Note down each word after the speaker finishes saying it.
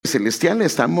Celestial,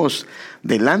 estamos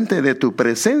delante de tu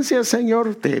presencia,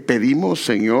 Señor. Te pedimos,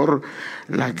 Señor,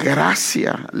 la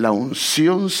gracia, la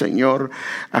unción, Señor,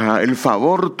 el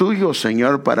favor tuyo,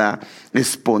 Señor, para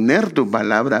exponer tu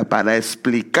palabra, para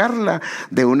explicarla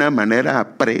de una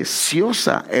manera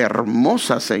preciosa,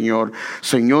 hermosa, Señor.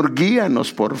 Señor,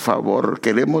 guíanos, por favor.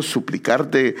 Queremos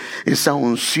suplicarte esa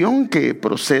unción que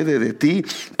procede de ti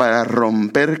para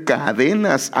romper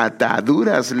cadenas,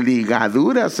 ataduras,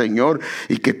 ligaduras, Señor,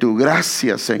 y que tu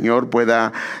gracia, Señor,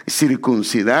 pueda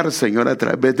circuncidar, Señor, a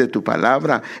través de tu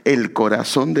palabra, el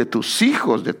corazón de tus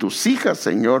hijos, de tus hijas,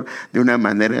 Señor, de una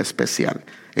manera especial.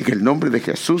 En el nombre de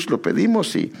Jesús lo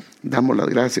pedimos y damos las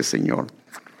gracias, Señor.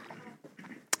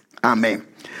 Amén.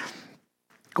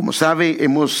 Como sabe,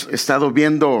 hemos estado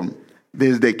viendo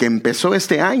desde que empezó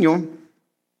este año,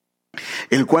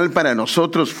 el cual para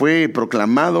nosotros fue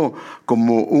proclamado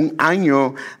como un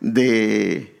año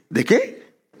 ¿de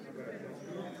qué?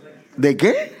 ¿De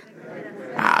qué?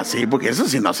 Sí, porque eso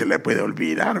sí no se le puede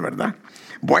olvidar, ¿verdad?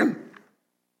 Bueno,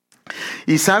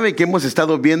 y sabe que hemos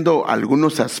estado viendo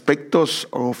algunos aspectos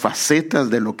o facetas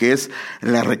de lo que es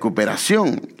la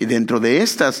recuperación. Y dentro de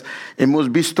estas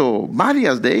hemos visto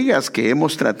varias de ellas que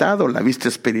hemos tratado. La vista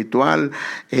espiritual,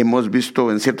 hemos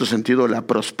visto en cierto sentido la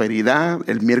prosperidad.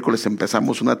 El miércoles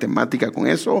empezamos una temática con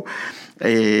eso.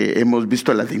 Hemos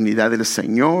visto la dignidad del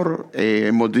Señor.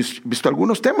 Hemos visto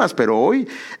algunos temas, pero hoy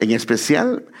en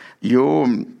especial yo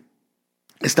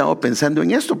he estado pensando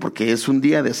en esto porque es un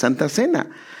día de Santa Cena,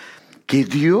 que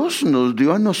Dios nos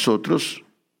dio a nosotros,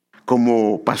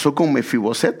 como pasó con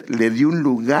Mefiboset, le dio un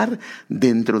lugar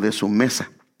dentro de su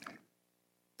mesa.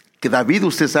 Que David,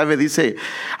 usted sabe, dice,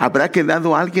 habrá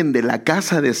quedado alguien de la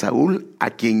casa de Saúl a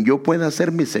quien yo pueda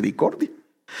hacer misericordia.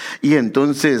 Y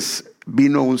entonces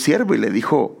vino un siervo y le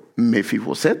dijo,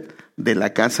 Mefiboset, de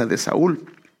la casa de Saúl,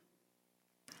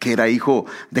 que era hijo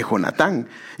de Jonatán.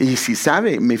 Y si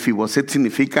sabe, Mefiboset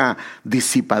significa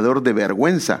disipador de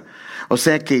vergüenza. O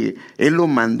sea que él lo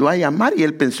mandó a llamar y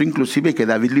él pensó inclusive que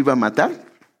David lo iba a matar.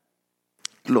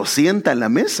 Lo sienta en la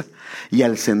mesa y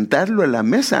al sentarlo en la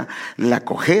mesa, la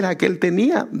cojera que él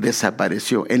tenía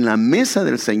desapareció. En la mesa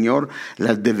del Señor,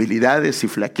 las debilidades y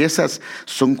flaquezas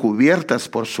son cubiertas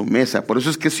por su mesa. Por eso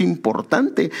es que es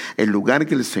importante el lugar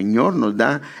que el Señor nos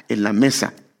da en la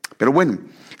mesa. Pero bueno,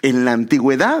 en la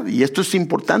antigüedad, y esto es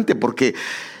importante porque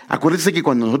acuérdense que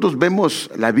cuando nosotros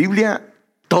vemos la Biblia,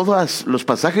 todos los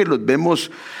pasajes los vemos,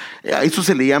 a eso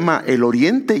se le llama el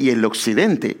oriente y el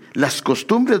occidente. Las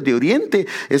costumbres de oriente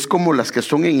es como las que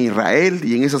son en Israel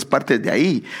y en esas partes de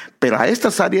ahí, pero a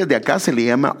estas áreas de acá se le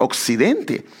llama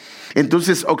occidente.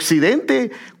 Entonces,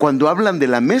 occidente, cuando hablan de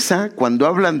la mesa, cuando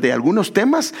hablan de algunos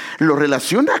temas, lo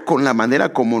relaciona con la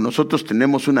manera como nosotros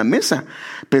tenemos una mesa.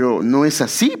 Pero no es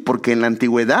así, porque en la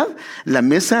antigüedad la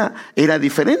mesa era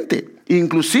diferente.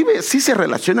 Inclusive sí se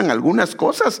relacionan algunas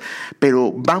cosas,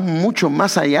 pero van mucho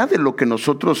más allá de lo que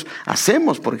nosotros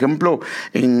hacemos. Por ejemplo,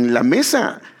 en la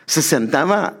mesa se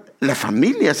sentaba la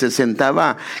familia, se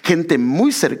sentaba gente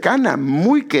muy cercana,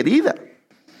 muy querida.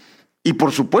 Y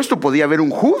por supuesto podía haber un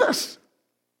Judas,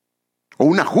 o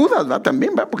una Judas, ¿va?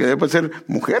 También, ¿va? Porque debe ser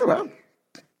mujer, ¿va?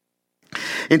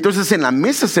 Entonces en la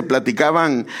mesa se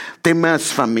platicaban temas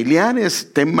familiares,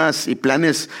 temas y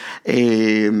planes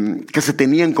que se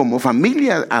tenían como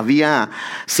familia.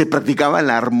 Se practicaba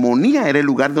la armonía, era el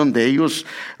lugar donde ellos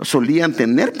solían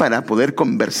tener para poder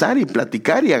conversar y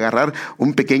platicar y agarrar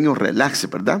un pequeño relax,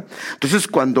 ¿verdad? Entonces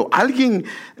cuando alguien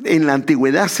en la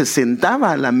antigüedad se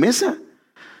sentaba a la mesa,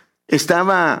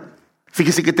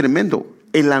 fíjese qué tremendo,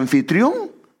 el anfitrión,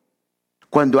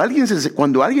 cuando alguien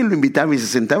lo invitaba y se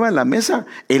sentaba a la mesa,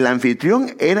 el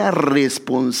anfitrión era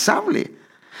responsable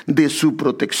de su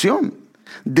protección,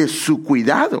 de su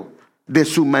cuidado, de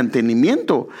su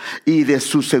mantenimiento y de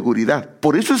su seguridad.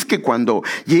 Por eso es que cuando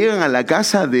llegan a la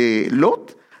casa de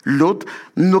Lot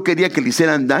no quería que le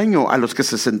hicieran daño a los que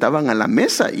se sentaban a la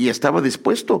mesa y estaba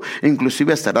dispuesto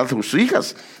inclusive hasta dar a sus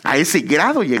hijas. A ese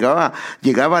grado llegaba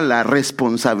la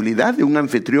responsabilidad de un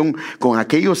anfitrión con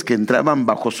aquellos que entraban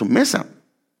bajo su mesa.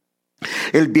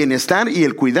 El bienestar y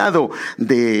el cuidado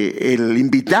del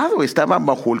invitado estaban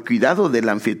bajo el cuidado del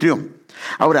anfitrión.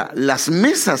 Ahora, las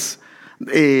mesas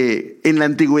en la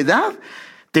antigüedad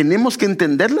tenemos que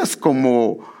entenderlas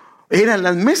como eran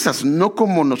las mesas, no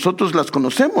como nosotros las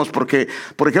conocemos, porque,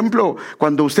 por ejemplo,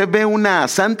 cuando usted ve una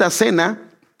Santa Cena,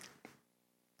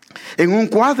 en un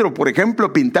cuadro, por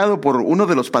ejemplo, pintado por uno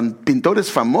de los pintores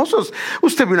famosos,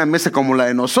 usted ve una mesa como la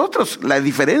de nosotros. La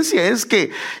diferencia es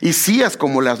que, y sillas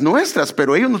como las nuestras,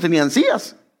 pero ellos no tenían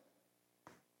sillas.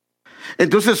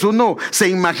 Entonces uno se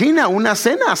imagina una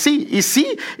cena así, y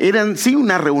sí, eran sí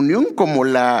una reunión como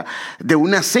la de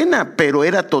una cena, pero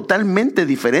era totalmente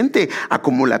diferente a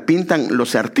como la pintan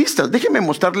los artistas. Déjeme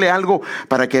mostrarle algo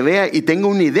para que vea y tenga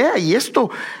una idea, y esto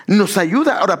nos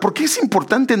ayuda. Ahora, ¿por qué es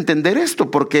importante entender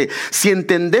esto? Porque si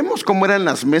entendemos cómo eran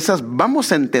las mesas,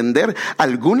 vamos a entender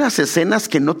algunas escenas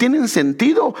que no tienen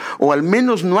sentido, o al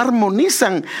menos no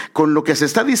armonizan con lo que se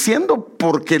está diciendo,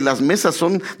 porque las mesas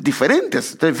son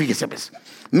diferentes. Entonces fíjese, pues,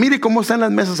 mire cómo están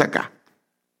las mesas acá.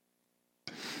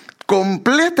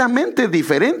 Completamente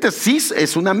diferentes. Sí,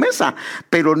 es una mesa,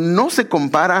 pero no se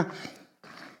compara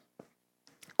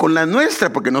con la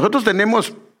nuestra, porque nosotros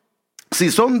tenemos,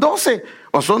 si son 12,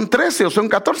 o son 13, o son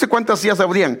 14, ¿cuántas sillas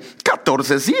habrían?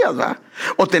 14 sillas, ¿va?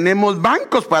 O tenemos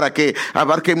bancos para que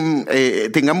abarquen,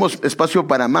 tengamos espacio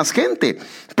para más gente.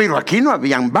 Pero aquí no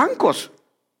habían bancos.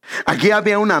 Aquí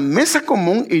había una mesa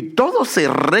común y todos se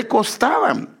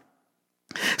recostaban,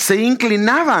 se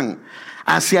inclinaban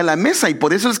hacia la mesa, y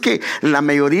por eso es que la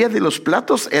mayoría de los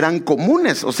platos eran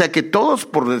comunes. O sea que todos,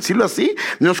 por decirlo así,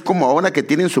 no es como ahora que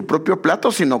tienen su propio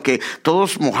plato, sino que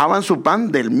todos mojaban su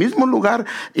pan del mismo lugar,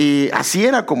 y así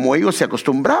era como ellos se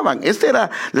acostumbraban. Esta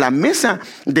era la mesa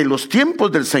de los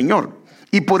tiempos del Señor.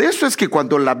 Y por eso es que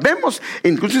cuando la vemos,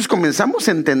 entonces comenzamos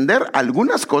a entender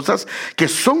algunas cosas que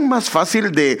son más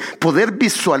fácil de poder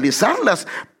visualizarlas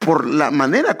por la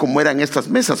manera como eran estas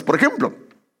mesas. Por ejemplo,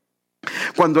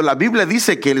 cuando la Biblia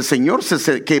dice que el Señor,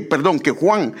 que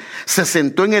Juan se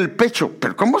sentó en el pecho.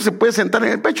 ¿Pero cómo se puede sentar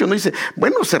en el pecho? No dice,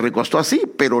 bueno, se recostó así,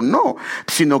 pero no.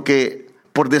 Sino que,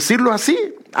 por decirlo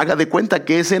así, haga de cuenta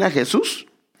que ese era Jesús.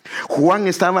 Juan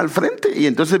estaba al frente, y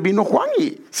entonces vino Juan,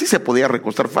 y sí se podía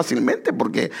recostar fácilmente,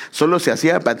 porque solo se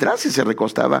hacía para atrás y se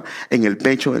recostaba en el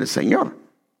pecho del Señor.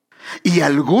 Y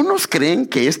algunos creen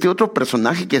que este otro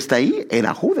personaje que está ahí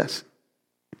era Judas.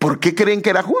 ¿Por qué creen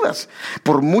que era Judas?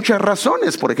 Por muchas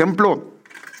razones. Por ejemplo,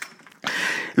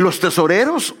 los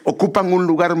tesoreros ocupan un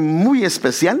lugar muy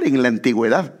especial en la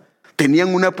antigüedad.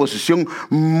 Tenían una posición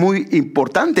muy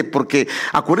importante, porque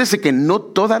acuérdense que no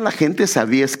toda la gente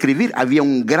sabía escribir. Había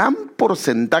un gran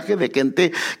porcentaje de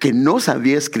gente que no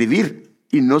sabía escribir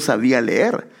y no sabía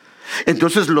leer.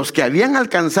 Entonces los que habían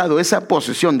alcanzado esa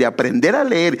posición de aprender a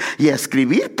leer y a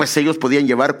escribir, pues ellos podían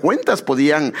llevar cuentas,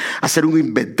 podían hacer un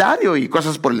inventario y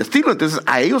cosas por el estilo. Entonces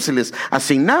a ellos se les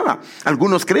asignaba.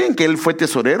 Algunos creen que él fue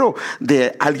tesorero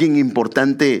de alguien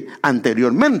importante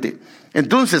anteriormente.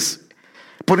 Entonces,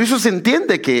 por eso se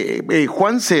entiende que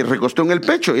Juan se recostó en el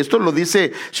pecho. Esto lo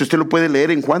dice, si usted lo puede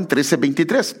leer, en Juan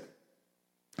 13:23.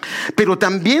 Pero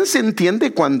también se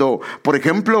entiende cuando, por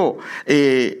ejemplo,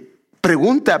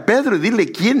 pregunta a Pedro y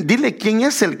dile quién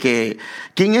es el que,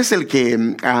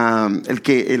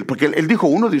 porque él dijo,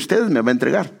 uno de ustedes me va a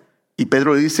entregar. Y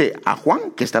Pedro le dice a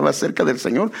Juan, que estaba cerca del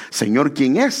Señor, Señor,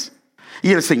 ¿quién es?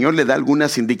 Y el Señor le da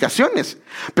algunas indicaciones.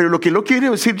 Pero lo que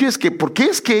quiero decir yo es que, ¿por qué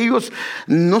es que ellos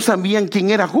no sabían quién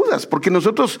era Judas? Porque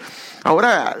nosotros,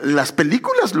 ahora, las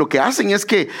películas lo que hacen es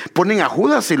que ponen a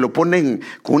Judas y lo ponen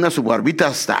con una subarbita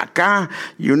hasta acá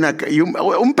y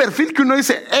un perfil que uno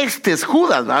dice, este es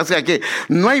Judas, ¿verdad? O sea que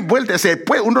no hay vuelta,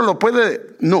 uno lo puede.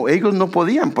 No, ellos no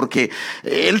podían, porque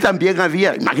él también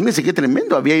imagínense qué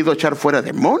tremendo, había ido a echar fuera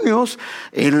demonios,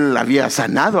 él había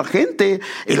sanado a gente,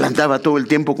 él andaba todo el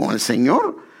tiempo con el Señor.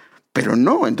 Pero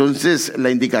no, entonces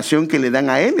la indicación que le dan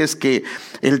a él es que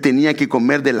él tenía que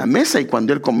comer de la mesa, y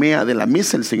cuando él comía de la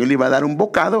mesa el Señor le iba a dar un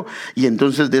bocado, y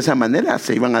entonces de esa manera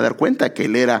se iban a dar cuenta que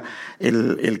él era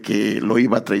el que lo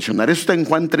iba a traicionar. Eso está en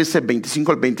Juan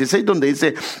 13:25-26, donde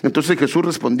dice, entonces Jesús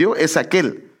respondió, es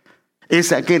aquel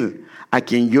a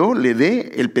quien yo le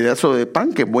dé el pedazo de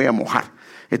pan que voy a mojar.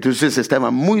 Entonces estaba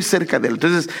muy cerca de él.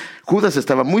 Entonces Judas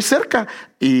estaba muy cerca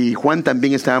y Juan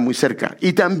también estaba muy cerca.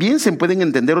 Y también se pueden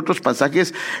entender otros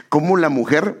pasajes como la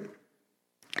mujer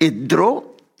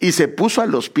entró y se puso a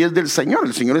los pies del Señor.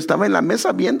 El Señor estaba en la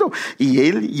mesa viendo, y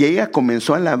ella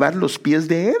comenzó a lavar los pies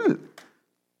de él.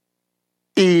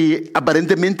 Y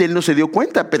aparentemente él no se dio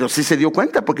cuenta, pero sí se dio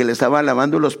cuenta, porque le estaba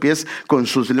lavando los pies con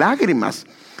sus lágrimas.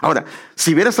 Ahora,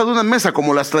 si hubiera estado en una mesa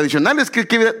como las tradicionales,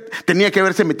 tenía que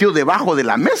haberse metido debajo de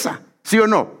la mesa, ¿sí o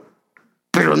no?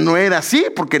 Pero no era así,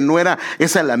 porque no era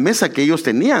esa la mesa que ellos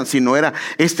tenían, sino era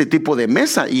este tipo de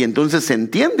mesa. Y entonces se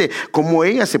entiende cómo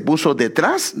ella se puso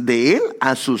detrás de él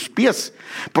a sus pies.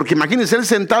 Porque imagínense él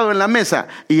sentado en la mesa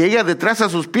y ella detrás a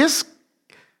sus pies.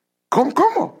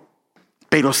 ¿Cómo?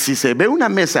 Pero si se ve una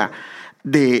mesa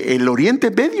del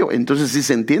Oriente Medio, entonces sí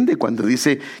se entiende cuando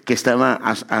dice que estaba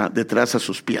detrás a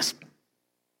sus pies.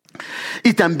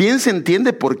 Y también se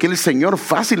entiende por qué el Señor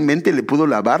fácilmente le pudo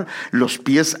lavar los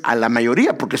pies a la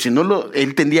mayoría, porque si no,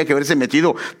 él tendría que haberse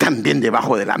metido también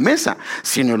debajo de la mesa,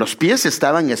 sino los pies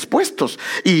estaban expuestos.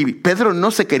 Y Pedro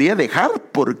no se quería dejar,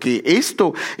 porque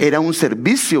esto era un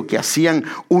servicio que hacían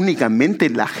únicamente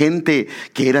la gente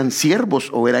que eran siervos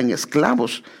o eran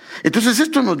esclavos. Entonces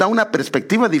esto nos da una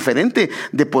perspectiva diferente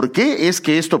de por qué es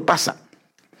que esto pasa.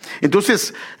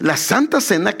 Entonces, la Santa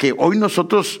Cena que hoy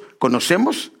nosotros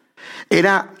conocemos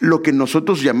era lo que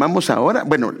nosotros llamamos ahora,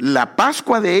 bueno, la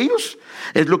Pascua de ellos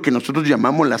es lo que nosotros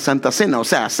llamamos la Santa Cena. O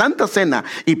sea, Santa Cena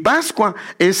y Pascua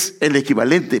es el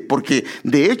equivalente, porque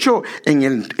de hecho en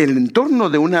el entorno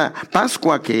de una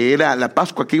Pascua, que era la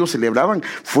Pascua que ellos celebraban,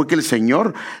 fue que el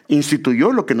Señor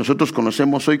instituyó lo que nosotros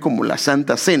conocemos hoy como la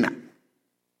Santa Cena.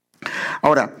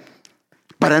 Ahora,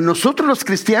 para nosotros los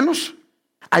cristianos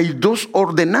hay dos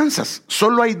ordenanzas,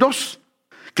 solo hay dos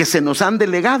que se nos han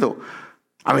delegado.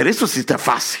 A ver, eso sí está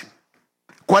fácil.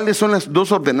 ¿Cuáles son las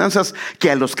dos ordenanzas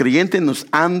que a los creyentes nos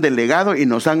han delegado y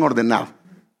nos han ordenado?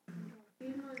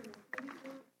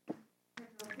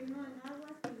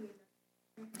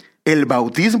 El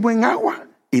bautismo en agua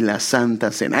y la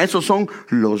Santa Cena. Esos son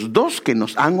los dos que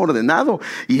nos han ordenado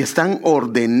y están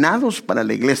ordenados para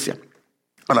la iglesia.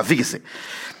 Ahora, fíjese.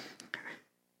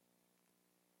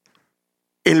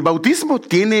 El bautismo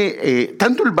tiene,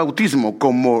 tanto el bautismo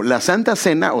como la Santa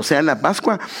Cena, o sea, la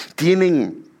Pascua,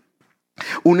 tienen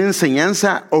una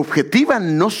enseñanza objetiva,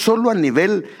 no solo a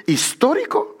nivel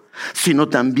histórico, sino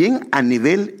también a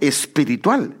nivel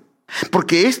espiritual.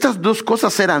 Porque estas dos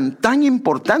cosas eran tan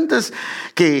importantes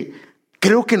que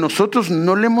creo que nosotros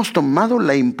no le hemos tomado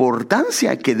la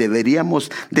importancia que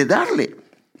deberíamos de darle.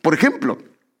 Por ejemplo,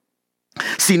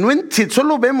 si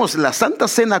solo vemos la Santa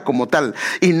Cena como tal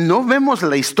y no vemos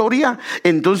la historia,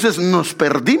 entonces nos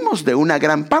perdimos de una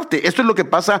gran parte. Esto es lo que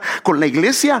pasa con la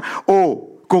iglesia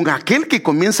o con aquel que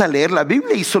comienza a leer la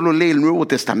Biblia y solo lee el Nuevo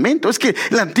Testamento. Es que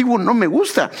el Antiguo no me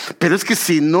gusta, pero es que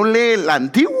si no lee el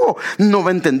Antiguo, no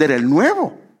va a entender el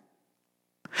Nuevo.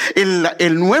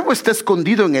 El Nuevo está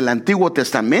escondido en el Antiguo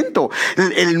Testamento.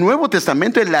 El Nuevo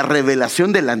Testamento es la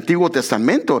revelación del Antiguo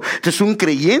Testamento. Entonces un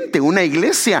creyente, una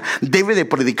iglesia debe de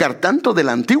predicar tanto del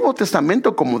Antiguo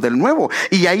Testamento como del Nuevo.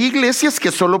 Y hay iglesias que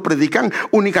solo predican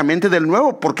únicamente del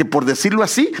Nuevo, porque por decirlo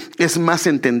así es más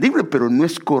entendible, pero no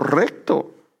es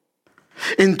correcto.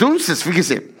 Entonces,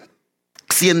 fíjese,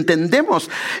 si entendemos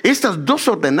estas dos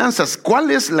ordenanzas,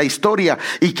 cuál es la historia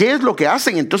y qué es lo que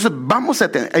hacen, entonces vamos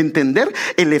a entender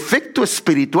el efecto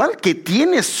espiritual que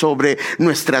tiene sobre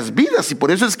nuestras vidas. Y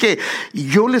por eso es que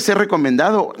yo les he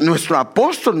recomendado, nuestro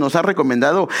apóstol nos ha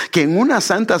recomendado que en una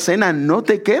Santa Cena no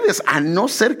te quedes, a no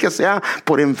ser que sea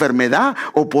por enfermedad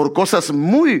o por cosas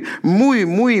muy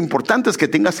importantes que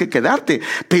tengas que quedarte.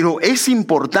 Pero es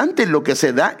importante lo que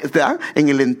se da en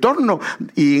el entorno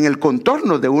y en el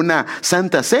contorno de una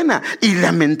Santa Cena. Y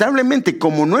lamentablemente,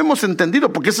 como no hemos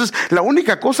entendido, porque esa es la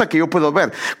única cosa que yo puedo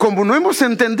ver, como no hemos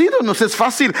entendido, nos es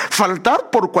fácil faltar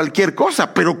por cualquier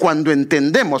cosa. Pero cuando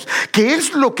entendemos qué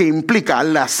es lo que implica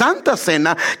la Santa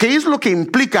Cena, qué es lo que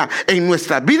implica en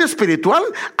nuestra vida espiritual,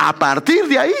 a partir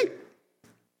de ahí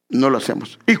no lo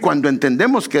hacemos. Y cuando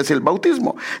entendemos qué es el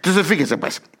bautismo, entonces fíjese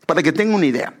pues, para que tenga una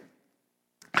idea.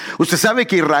 Usted sabe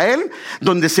que Israel,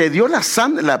 donde se dio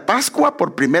la Pascua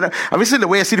por primera, a veces le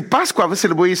voy a decir Pascua, a veces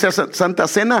le voy a decir Santa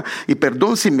Cena, y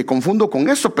perdón si me confundo con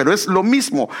eso, pero es lo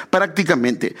mismo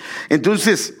prácticamente.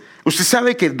 Entonces, usted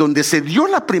sabe que donde se dio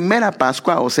la primera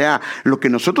Pascua, o sea, lo que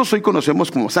nosotros hoy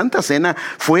conocemos como Santa Cena,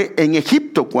 fue en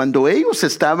Egipto, cuando ellos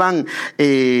estaban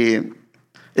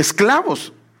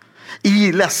esclavos.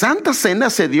 Y la Santa Cena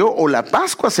se dio, o la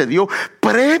Pascua se dio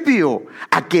previo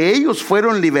a que ellos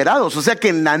fueron liberados. O sea que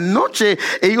en la noche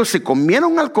ellos se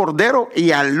comieron al cordero y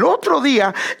al otro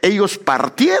día ellos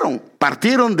partieron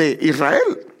de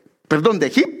de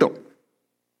Egipto.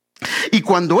 Y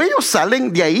cuando ellos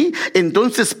salen de ahí,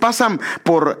 entonces pasan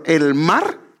por el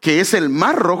mar, que es el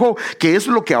Mar Rojo, que es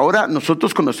lo que ahora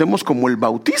nosotros conocemos como el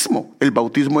bautismo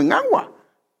en agua.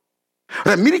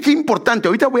 Ahora, mire qué importante,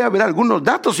 ahorita voy a ver algunos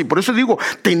datos y por eso digo,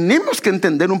 tenemos que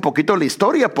entender un poquito la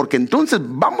historia, porque entonces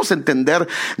vamos a entender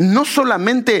no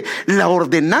solamente la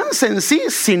ordenanza en sí,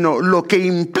 sino lo que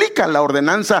implica la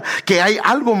ordenanza, que hay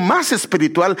algo más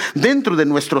espiritual dentro de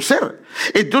nuestro ser.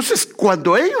 Entonces,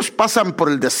 cuando ellos pasan por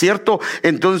el desierto,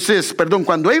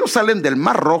 cuando ellos salen del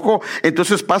Mar Rojo,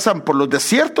 entonces pasan por los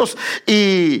desiertos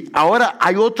y ahora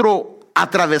hay otro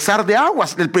atravesar de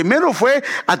aguas. El primero fue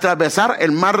atravesar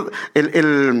el mar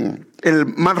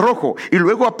Rojo, y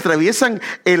luego atraviesan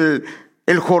el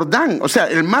Jordán. O sea,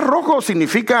 el Mar Rojo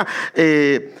significa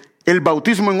el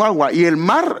bautismo en agua, y el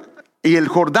Mar Y el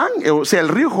Jordán, o sea, el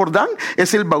río Jordán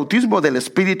es el bautismo del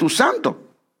Espíritu Santo.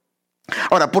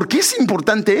 Ahora, ¿por qué es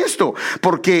importante esto?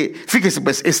 Porque, fíjese,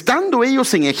 pues, estando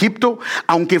ellos en Egipto,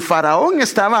 aunque Faraón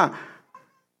estaba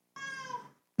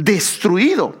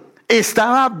destruido,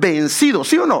 estaba vencido,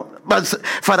 ¿sí o no?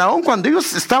 Faraón, cuando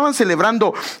ellos estaban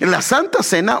celebrando la Santa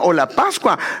Cena o la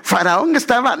Pascua, Faraón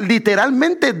estaba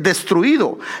literalmente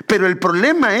destruido. Pero el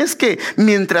problema es que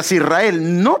mientras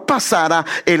Israel no pasara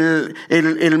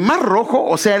el Mar Rojo,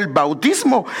 o sea, el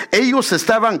bautismo, ellos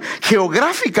estaban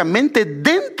geográficamente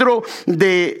dentro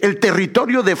del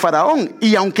territorio de Faraón.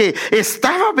 Y aunque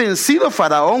estaba vencido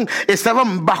Faraón,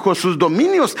 estaban bajo sus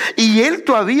dominios y él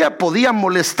todavía podía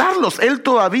molestarlos. Él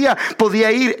todavía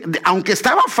podía ir, aunque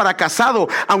estaba fracasado,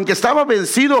 aunque estaba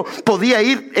vencido, podía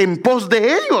ir en pos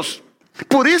de ellos.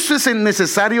 Por eso es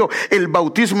necesario el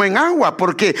bautismo en agua,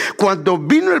 porque cuando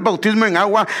vino el bautismo en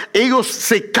agua, ellos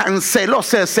se canceló,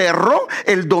 se cerró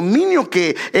el dominio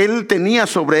que él tenía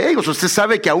sobre ellos. Usted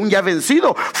sabe que aún ya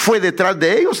vencido, fue detrás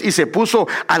de ellos y se puso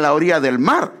a la orilla del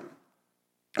mar.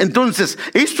 Entonces,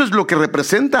 esto es lo que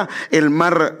representa el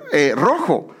Mar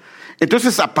Rojo.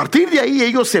 Entonces, a partir de ahí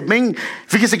ellos se ven,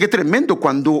 fíjese qué tremendo,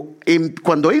 cuando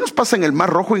ellos pasan el Mar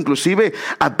Rojo, inclusive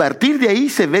a partir de ahí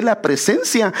se ve la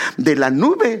presencia de la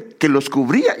nube que los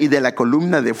cubría y de la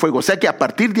columna de fuego. O sea que a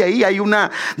partir de ahí hay una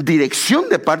dirección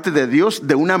de parte de Dios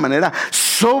de una manera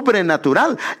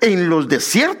sobrenatural en los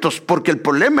desiertos, porque el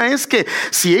problema es que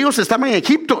si ellos estaban en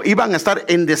Egipto, iban a estar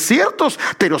en desiertos,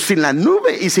 pero sin la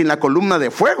nube y sin la columna de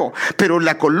fuego. Pero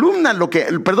la columna,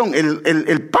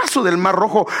 el paso del Mar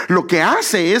Rojo, lo que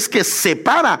hace es que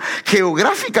separa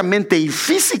geográficamente y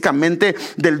físicamente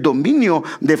del dominio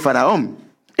de Faraón.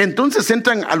 Entonces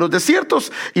entran a los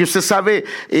desiertos y usted sabe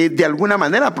de alguna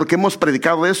manera, porque hemos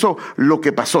predicado eso, lo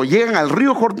que pasó. Llegan al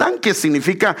río Jordán, que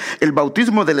significa el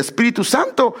bautismo del Espíritu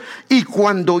Santo, y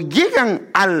cuando llegan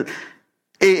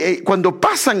cuando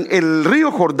pasan el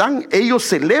río Jordán, ellos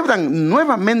celebran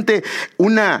nuevamente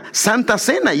una Santa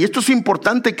Cena. Y esto es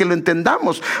importante que lo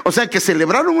entendamos. O sea que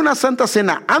celebraron una Santa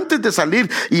Cena antes de salir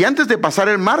y antes de pasar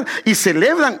el mar, y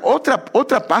celebran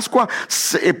otra Pascua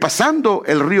pasando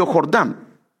el río Jordán.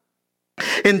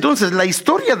 Entonces la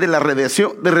historia de la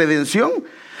redención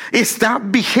está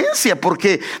vigencia,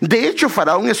 porque de hecho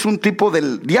Faraón es un tipo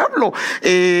del diablo.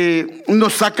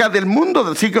 Nos saca del mundo,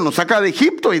 decir que nos saca de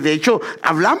Egipto, y de hecho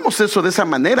hablamos eso de esa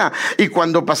manera. Y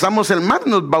cuando pasamos el mar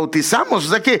nos bautizamos. O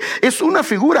sea que es una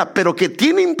figura, pero que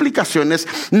tiene implicaciones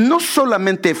no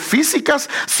solamente físicas,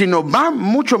 sino va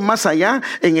mucho más allá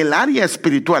en el área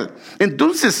espiritual.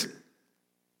 Entonces,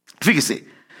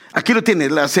 fíjese, aquí lo tiene,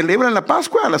 la celebran la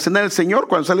Pascua, la Cena del Señor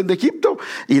cuando salen de Egipto,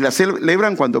 y la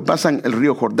celebran cuando pasan el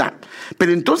río Jordán.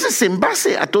 Pero entonces, en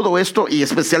base a todo esto, y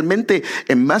especialmente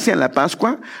en base a la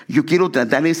Pascua, yo quiero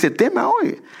tratar este tema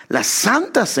hoy. La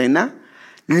Santa Cena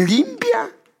limpia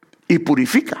y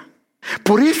purifica.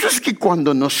 Por eso es que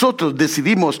cuando nosotros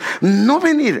decidimos no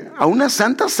venir a una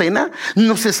Santa Cena,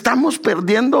 nos estamos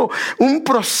perdiendo un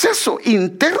proceso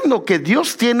interno que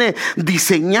Dios tiene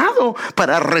diseñado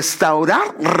para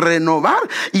restaurar, renovar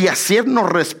y hacernos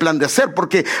resplandecer.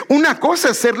 Porque una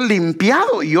cosa es ser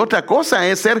limpiado y otra cosa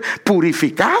es ser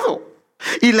purificado.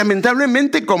 Y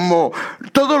lamentablemente, como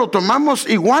todo lo tomamos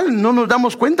igual, no nos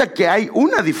damos cuenta que hay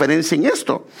una diferencia en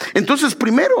esto. Entonces,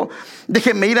 primero,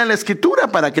 déjenme ir a la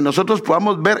Escritura para que nosotros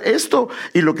podamos ver esto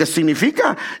y lo que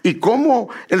significa y cómo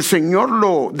el Señor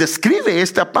lo describe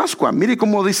esta Pascua. Mire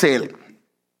cómo dice él.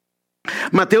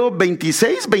 Mateo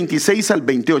 26 al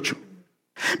 28.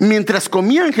 Mientras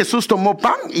comían, Jesús tomó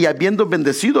pan y, habiendo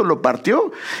bendecido, lo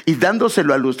partió y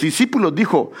dándoselo a los discípulos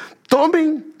dijo: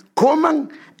 tomen,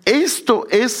 coman, esto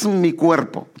es mi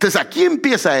cuerpo. Entonces aquí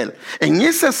empieza él. En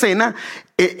esa cena,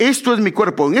 esto es mi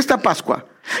cuerpo. En esta Pascua,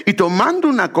 y tomando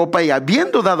una copa y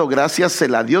habiendo dado gracias, se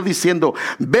la dio diciendo: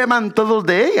 beban todos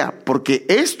de ella, porque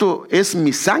esto es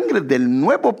mi sangre del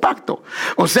nuevo pacto.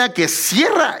 O sea que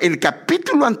cierra el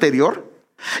capítulo anterior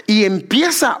y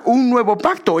empieza un nuevo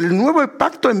pacto. El nuevo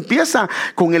pacto empieza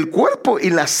con el cuerpo y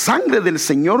la sangre del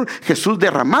Señor Jesús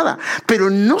derramada.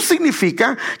 Pero no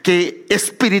significa que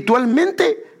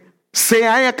espiritualmente se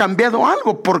haya cambiado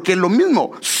algo, porque lo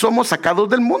mismo, somos sacados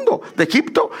del mundo, de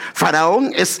Egipto.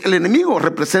 Faraón es el enemigo,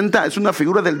 es una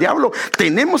figura del diablo.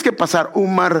 Tenemos que pasar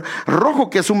un mar rojo,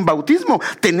 que es un bautismo.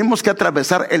 Tenemos que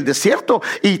atravesar el desierto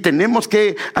y tenemos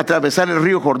que atravesar el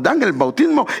río Jordán, el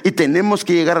bautismo, y tenemos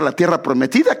que llegar a la tierra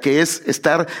prometida, que es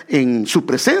estar en su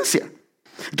presencia.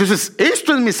 Entonces,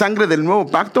 esto es mi sangre del nuevo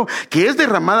pacto, que es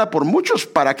derramada por muchos.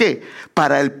 ¿Para qué?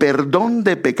 Para el perdón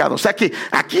de pecados. O sea que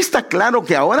aquí está claro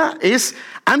que ahora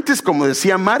antes, como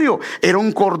decía Mario, era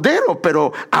un cordero,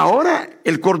 pero ahora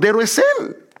el cordero es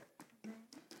él.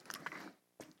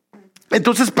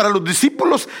 Entonces, para los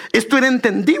discípulos esto era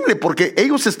entendible porque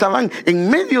ellos estaban en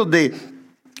medio de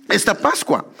esta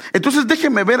Pascua. Entonces,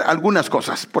 déjenme ver algunas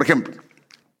cosas. Por ejemplo,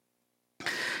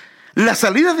 la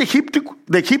salida de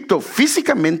Egipto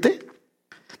físicamente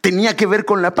tenía que ver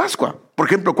con la Pascua. Por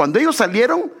ejemplo, cuando ellos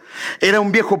salieron, era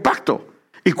un viejo pacto.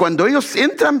 Y cuando ellos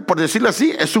entran, por decirlo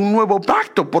así, es un nuevo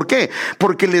pacto. ¿Por qué?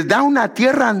 Porque les da una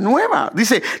tierra nueva.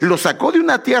 Dice, los sacó de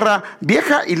una tierra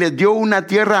vieja y les dio una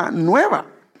tierra nueva.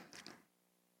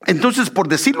 Entonces, por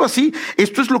decirlo así,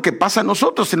 esto es lo que pasa a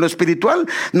nosotros en lo espiritual.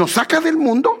 Nos saca del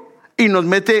mundo y nos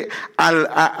mete a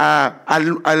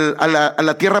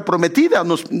la tierra prometida,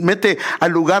 nos mete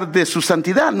al lugar de su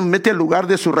santidad, nos mete al lugar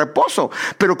de su reposo.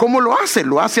 Pero ¿cómo lo hace?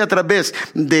 Lo hace a través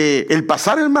de el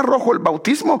pasar el Mar Rojo, el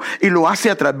bautismo, y lo hace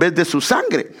a través de su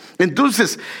sangre.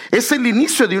 Entonces, es el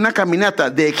inicio de una caminata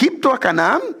de Egipto a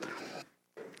Canaán,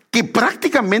 que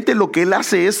prácticamente lo que él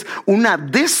hace es una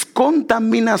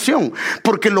descontaminación,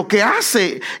 porque lo que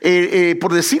hace,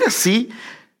 por decir así,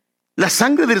 la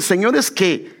sangre del Señor es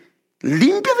que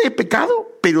limpia de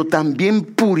pecado, pero también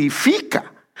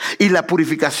purifica. Y la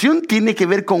purificación tiene que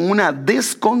ver con una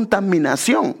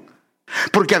descontaminación.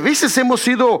 Porque a veces hemos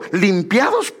sido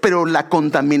limpiados, pero la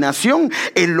contaminación,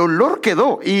 el olor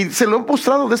quedó. Y se lo he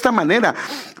mostrado de esta manera.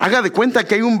 Haga de cuenta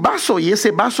que hay un vaso y ese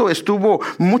vaso estuvo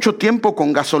mucho tiempo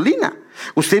con gasolina.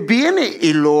 Usted viene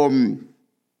y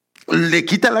le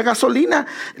quita la gasolina,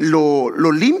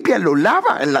 lo limpia, lo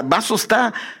lava. El vaso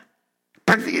está...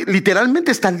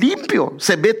 literalmente está limpio,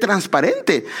 se ve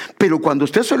transparente, pero cuando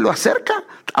usted se lo acerca,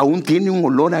 aún tiene un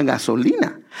olor a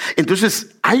gasolina. Entonces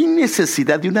hay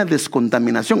necesidad de una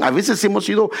descontaminación. A veces hemos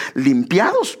sido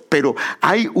limpiados, pero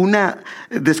hay una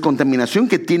descontaminación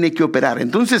que tiene que operar.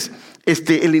 Entonces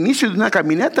el inicio de una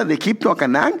caminata de Egipto a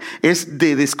Canaán es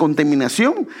de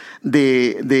descontaminación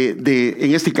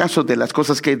en este caso, de las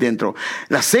cosas que hay dentro.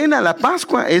 La cena, la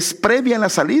Pascua, es previa a la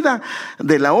salida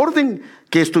de la orden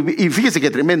y fíjese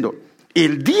qué tremendo.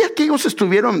 El día que ellos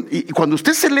estuvieron, y cuando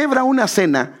usted celebra una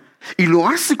cena y lo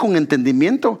hace con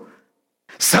entendimiento,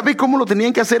 ¿sabe cómo lo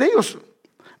tenían que hacer ellos?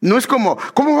 No es como,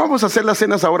 ¿cómo vamos a hacer las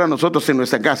cenas ahora nosotros en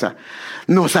nuestra casa?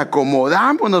 Nos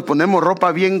acomodamos, nos ponemos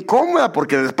ropa bien cómoda,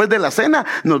 porque después de la cena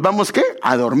nos vamos, ¿qué?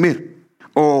 A dormir.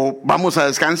 O vamos a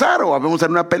descansar, o vamos a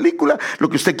ver una película, lo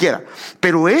que usted quiera.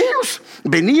 Pero ellos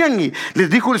venían y les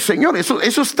dijo el Señor, eso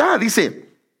está,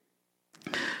 dice...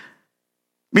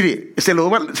 Mire, se lo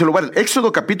va a Éxodo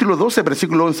capítulo 12,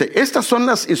 versículo 11. Estas son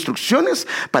las instrucciones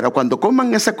para cuando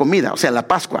coman esa comida, o sea, la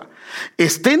Pascua.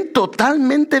 Estén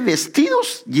totalmente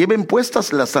vestidos, lleven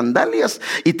puestas las sandalias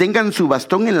y tengan su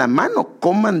bastón en la mano.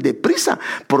 Coman deprisa,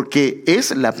 porque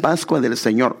es la Pascua del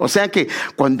Señor. O sea que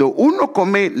cuando uno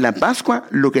come la Pascua,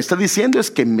 lo que está diciendo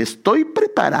es que me estoy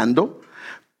preparando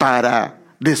para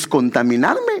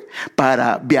descontaminarme,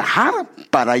 para viajar,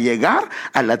 para llegar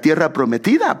a la tierra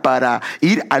prometida, para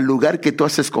ir al lugar que tú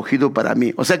has escogido para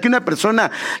mí. O sea que una persona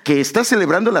que está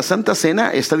celebrando la Santa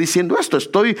Cena está diciendo esto: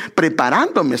 estoy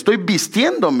preparándome, estoy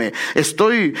vistiéndome,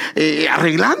 estoy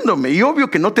arreglándome. Y obvio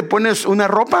que no te pones una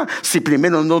ropa si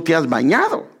primero no te has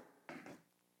bañado.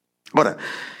 Ahora,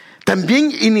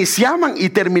 también iniciaban y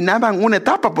terminaban una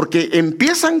etapa, porque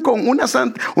empiezan con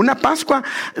una Pascua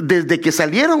desde que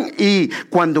salieron, y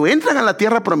cuando entran a la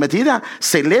tierra prometida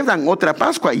celebran otra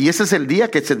Pascua, y ese es el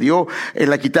día que se dio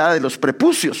la quitada de los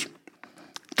prepucios.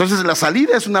 Entonces la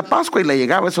salida es una Pascua y la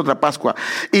llegada es otra Pascua,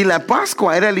 y la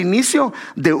Pascua era el inicio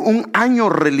de un año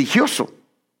religioso.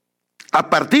 A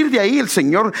partir de ahí el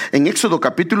Señor en Éxodo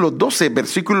capítulo 12,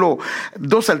 versículo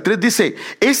 2 al 3 dice: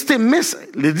 este mes,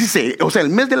 les dice, o sea, el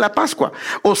mes de la Pascua,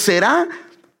 os será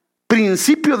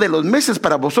principio de los meses,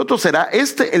 para vosotros será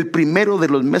el primero de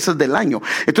los meses del año.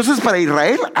 Entonces para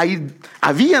Israel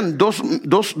habían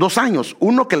dos años,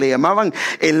 uno que le llamaban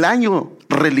el año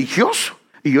religioso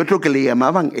y otro que le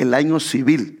llamaban el año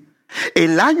civil.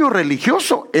 El año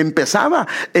religioso empezaba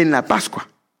en la Pascua.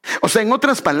 O sea, en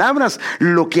otras palabras,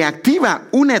 lo que activa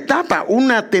una etapa,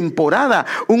 una temporada,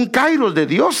 un kairos de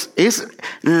Dios es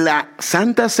la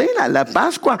Santa Cena. La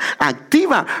Pascua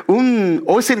activa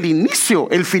o es el inicio,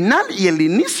 el final y el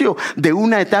inicio de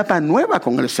una etapa nueva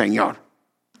con el Señor.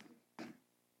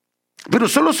 Pero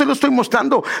solo se lo estoy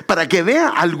mostrando para que vea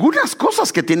algunas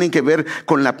cosas que tienen que ver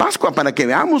con la Pascua, para que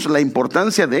veamos la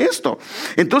importancia de esto.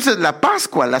 Entonces la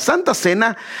Pascua, la Santa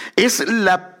Cena, es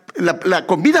la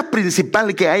comida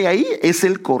principal que hay ahí, es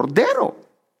el cordero.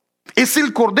 Es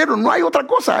el cordero, no hay otra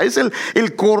cosa. Es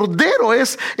el cordero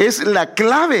es la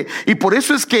clave. Y por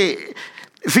eso es que,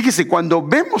 fíjese, cuando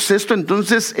vemos esto,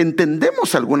 entonces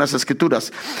entendemos algunas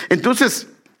escrituras. Entonces,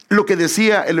 lo que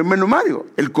decía el hermano Mario.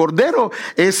 El cordero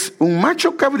es un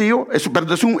macho cabrío,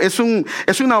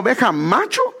 es una oveja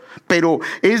macho, pero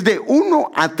es de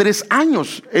 1 a 3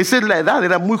 años. Esa es la edad,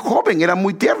 era muy joven, era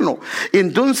muy tierno.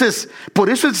 Entonces, por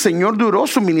eso el Señor duró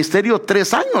su ministerio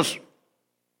 3 años.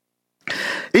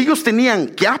 Ellos tenían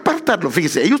que apartarlo,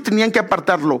 fíjese, ellos tenían que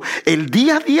apartarlo el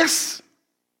día 10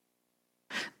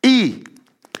 y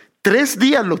 3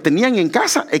 días lo tenían en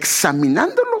casa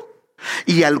examinándolo,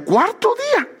 y al cuarto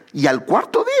día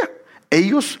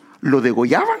ellos lo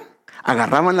degollaban,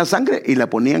 agarraban la sangre y la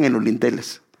ponían en los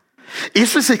linteles.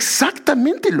 Eso es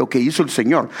exactamente lo que hizo el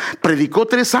Señor. Predicó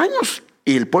 3 años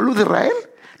y el pueblo de Israel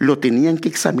lo tenían que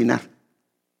examinar.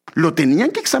 Lo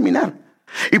tenían que examinar.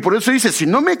 Y por eso dice, si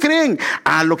no me creen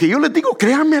a lo que yo les digo,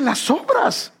 créanme a las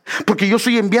obras, porque yo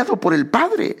soy enviado por el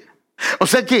Padre. O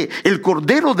sea que el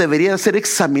cordero debería ser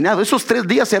examinado. Esos 3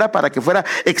 días era para que fuera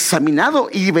examinado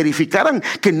y verificaran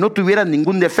que no tuviera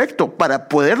ningún defecto, para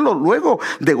poderlo luego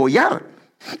degollar.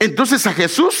 Entonces a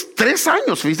Jesús 3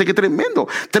 años, fíjate qué tremendo,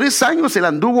 3 años él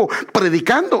anduvo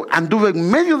predicando, anduvo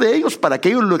en medio de ellos para que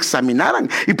ellos lo examinaran.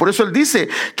 Y por eso él dice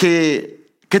que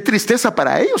qué tristeza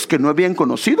para ellos que no habían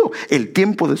conocido el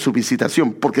tiempo de su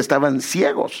visitación, porque estaban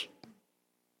ciegos.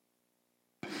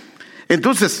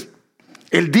 Entonces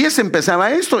el 10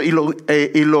 empezaba esto y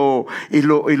lo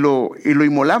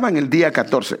inmolaban el día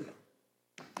 14.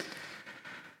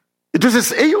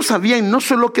 Entonces ellos sabían no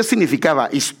solo qué significaba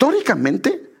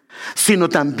históricamente, sino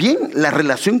también la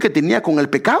relación que tenía con el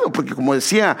pecado, porque como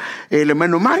decía el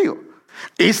hermano Mario,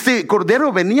 este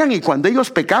cordero venían y cuando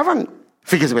ellos pecaban,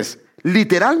 fíjese, ¿ves?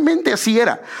 Literalmente así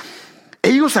era.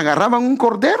 Ellos agarraban un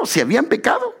cordero, si habían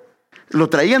pecado, lo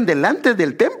traían delante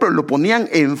del templo, lo ponían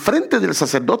enfrente del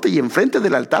sacerdote y enfrente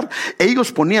del altar.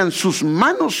 Ellos ponían sus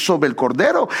manos sobre el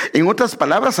cordero. En otras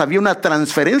palabras, había una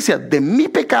transferencia de mi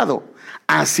pecado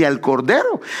hacia el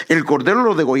cordero. El cordero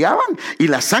lo degollaban y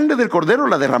la sangre del cordero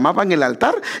la derramaban en el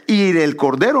altar, y el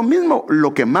cordero mismo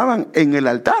lo quemaban en el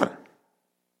altar.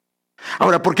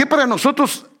 Ahora, ¿por qué para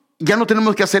nosotros ya no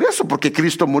tenemos que hacer eso? Porque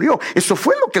Cristo murió. Eso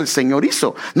fue lo que el Señor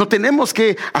hizo. No tenemos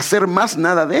que hacer más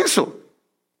nada de eso.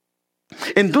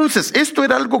 Entonces esto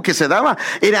era algo que se daba,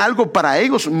 era algo para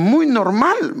ellos muy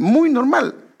normal, muy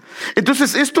normal.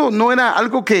 Entonces esto no era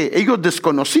algo que ellos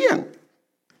desconocían.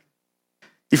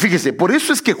 Y fíjese, por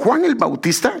eso es que Juan el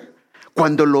Bautista,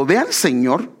 cuando lo ve al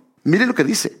Señor, mire lo que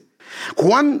dice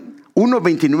Juan 1,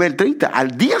 29 al 30.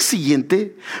 Al día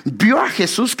siguiente vio a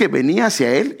Jesús que venía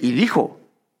hacia él y dijo: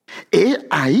 he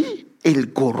ahí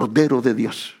el Cordero de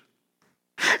Dios.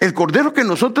 El cordero que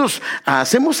nosotros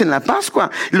hacemos en la Pascua,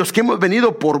 los que hemos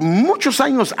venido por muchos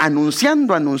años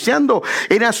anunciando,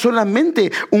 era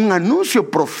solamente un anuncio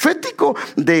profético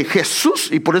de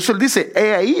Jesús. Y por eso él dice: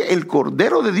 he ahí el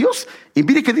Cordero de Dios. Y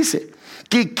mire qué dice: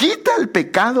 que quita el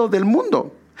pecado del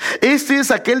mundo. Este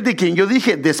es aquel de quien yo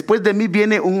dije: después de mí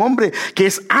viene un hombre que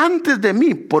es antes de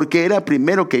mí, porque era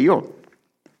primero que yo.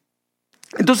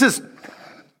 Entonces,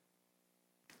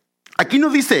 aquí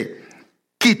no dice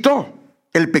quitó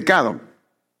el pecado,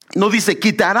 no dice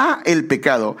quitará el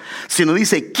pecado, sino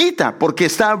dice quita, porque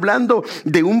está hablando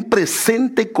de un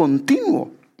presente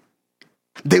continuo.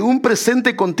 De un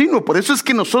presente continuo. Por eso es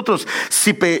que nosotros,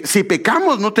 si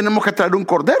pecamos, no tenemos que traer un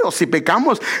cordero. Si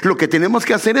pecamos, lo que tenemos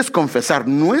que hacer es confesar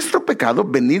nuestro pecado,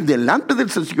 venir delante del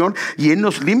Señor, y Él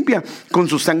nos limpia con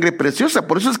su sangre preciosa.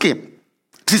 Por eso es que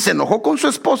si se enojó con su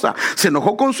esposa, se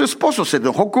enojó con su esposo, se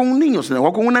enojó con un niño, se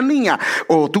enojó con una niña,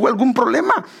 o tuvo algún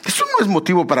problema, eso no es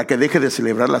motivo para que deje de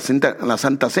celebrar la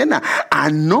Santa Cena, a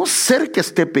no ser que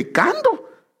esté pecando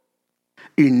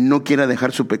y no quiera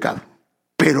dejar su pecado.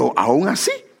 Pero aún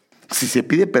así, si se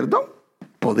pide perdón,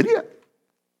 podría,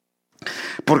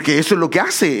 porque eso es lo que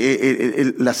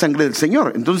hace la sangre del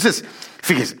Señor. Entonces,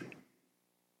 fíjese,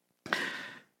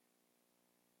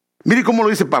 mire cómo lo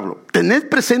dice Pablo: tened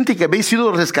presente que habéis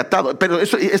sido rescatados. Pero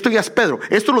esto ya es Pedro.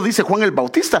 Esto lo dice Juan el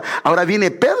Bautista. Ahora viene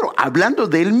Pedro hablando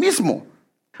de él mismo,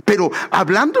 pero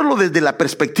hablándolo desde la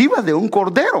perspectiva de un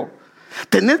cordero.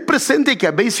 Tened presente que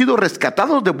habéis sido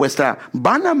rescatados de vuestra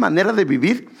vana manera de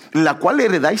vivir, la cual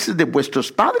heredáis de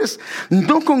vuestros padres,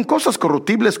 no con cosas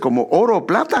corruptibles como oro o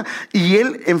plata, y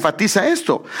él enfatiza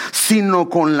esto, sino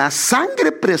con la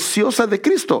sangre preciosa de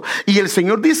Cristo. Y el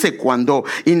Señor dice, cuando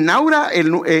es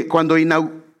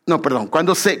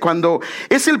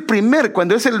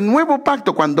el nuevo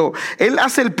pacto, cuando Él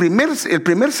hace el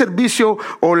primer servicio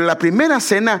o la primera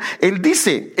cena, Él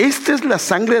dice: esta es la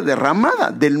sangre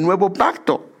derramada del nuevo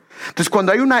pacto. Entonces,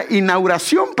 cuando hay una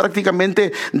inauguración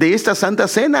prácticamente de esta Santa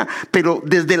Cena, pero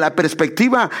desde la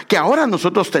perspectiva que ahora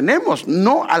nosotros tenemos,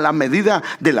 no a la medida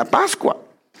de la Pascua.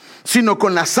 sino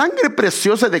con la sangre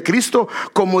preciosa de Cristo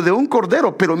como de un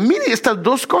cordero. Pero mire estas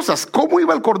dos cosas. ¿Cómo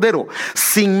iba el cordero?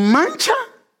 Sin mancha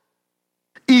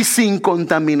y sin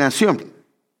contaminación.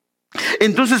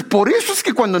 Entonces, por eso es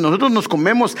que cuando nosotros nos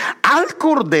comemos al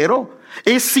cordero,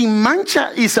 es sin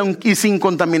mancha y sin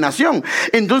contaminación.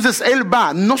 Entonces Él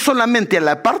va no solamente a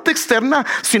la parte externa,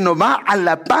 sino va a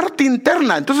la parte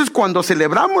interna. Entonces cuando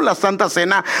celebramos la Santa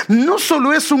Cena, no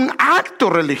solo es un acto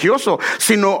religioso,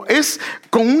 sino es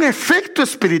con un efecto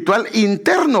espiritual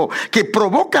interno que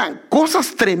provoca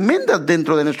cosas tremendas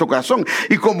dentro de nuestro corazón.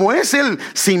 Y como es Él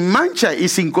sin mancha y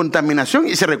sin contaminación,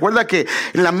 y se recuerda que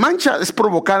la mancha es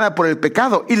provocada por el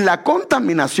pecado y la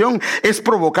contaminación es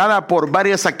provocada por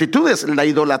varias actitudes: la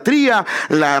idolatría,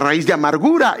 la raíz de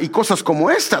amargura y cosas como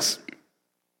estas.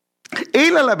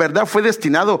 Él, a la verdad, fue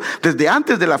destinado desde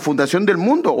antes de la fundación del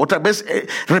mundo. Otra vez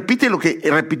repite lo que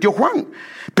repitió Juan,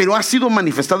 pero ha sido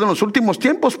manifestado en los últimos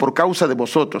tiempos por causa de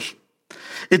vosotros.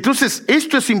 Entonces,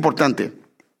 esto es importante.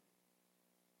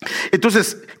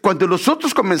 Entonces, cuando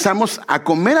nosotros comenzamos a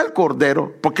comer al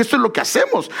cordero, porque esto es lo que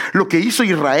hacemos, lo que hizo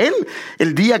Israel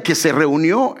el día que se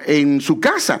reunió en su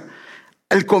casa,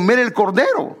 el comer el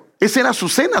cordero. Esa era su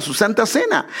cena, su santa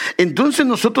cena. Entonces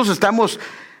nosotros estamos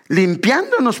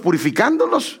limpiándonos,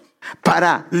 purificándonos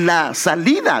para la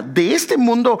salida de este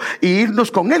mundo e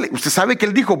irnos con Él. Usted sabe que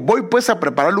Él dijo: voy pues a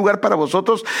preparar lugar para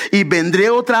vosotros y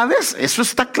vendré otra vez. Eso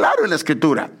está claro en la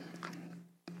Escritura.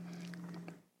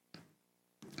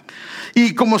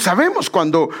 Y como sabemos,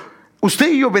 cuando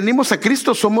usted y yo venimos a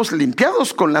Cristo, somos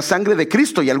limpiados con la sangre de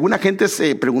Cristo. Y alguna gente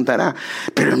se preguntará: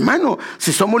 pero hermano,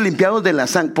 si somos limpiados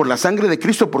por la sangre de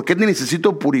Cristo, ¿por qué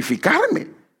necesito purificarme?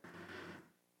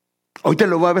 Hoy te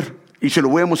lo voy a ver y se lo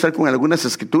voy a mostrar con algunas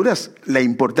escrituras, la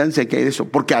importancia que hay de eso.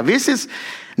 Porque a veces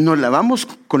nos lavamos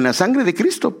con la sangre de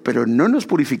Cristo, pero no nos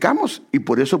purificamos, y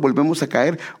por eso volvemos a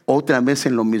caer otra vez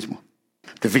en lo mismo.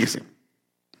 Fíjese.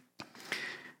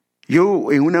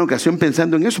 Yo en una ocasión,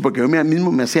 pensando en eso, porque yo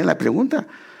mismo me hacía la pregunta,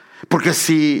 porque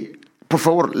si, por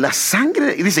favor, la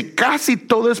sangre, y dice casi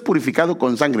todo es purificado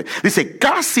con sangre, dice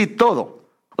casi todo,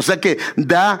 o sea que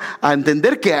da a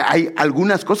entender que hay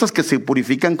algunas cosas que se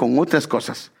purifican con otras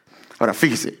cosas. Ahora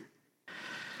fíjese,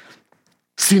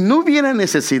 si no hubiera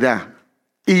necesidad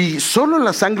y solo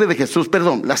la sangre de Jesús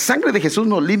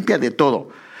nos limpia de todo.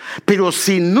 Pero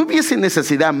si no hubiese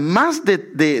necesidad más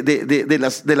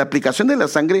de la aplicación de la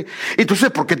sangre, entonces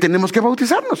 ¿por qué tenemos que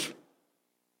bautizarnos?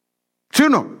 ¿Sí o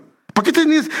no? ¿Por qué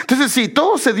entonces, si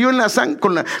todo se dio en la sangre,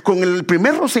 con el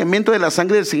primer rociamiento de la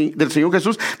sangre del Señor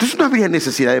Jesús, entonces no habría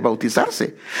necesidad de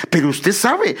bautizarse? Pero usted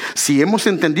sabe, si hemos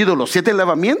entendido los 7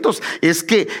 lavamientos, es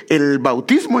que el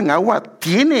bautismo en agua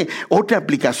tiene otra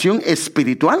aplicación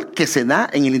espiritual que se da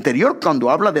en el interior cuando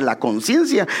habla de la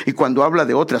conciencia y cuando habla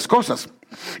de otras cosas.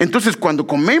 Entonces, cuando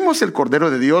comemos el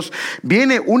Cordero de Dios,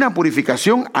 viene una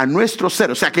purificación a nuestro ser.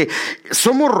 O sea que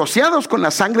somos rociados con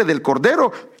la sangre del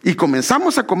Cordero y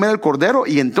comenzamos a comer el Cordero,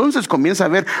 y entonces comienza a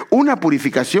haber una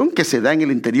purificación que se da en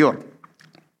el interior.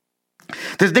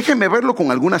 Entonces, déjenme verlo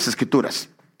con algunas escrituras.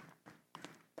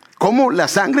 Cómo la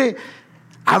sangre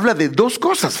habla de dos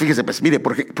cosas. Fíjese, pues, mire,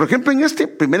 por ejemplo, en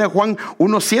 1 Juan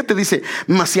 1:7 dice: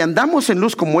 mas si andamos en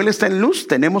luz como Él está en luz,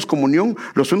 tenemos comunión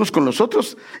los unos con los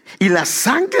otros, y la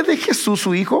sangre de Jesús,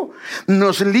 su Hijo,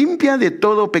 nos limpia de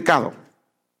todo pecado.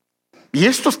 Y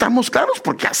esto estamos claros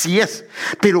porque así es.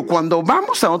 Pero cuando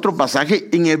vamos a otro pasaje,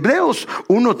 en Hebreos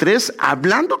 1:3,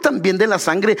 hablando también de la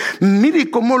sangre, mire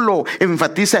cómo lo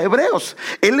enfatiza Hebreos.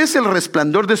 Él es el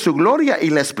resplandor de su gloria y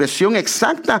la expresión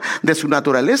exacta de su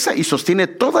naturaleza, y sostiene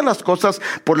todas las cosas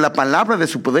por la palabra de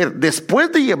su poder,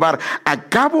 después de llevar a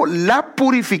cabo la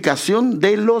purificación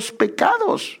de los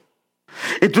pecados.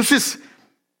 Entonces,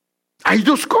 hay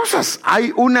dos cosas.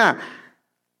 Hay una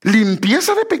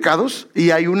limpieza de pecados y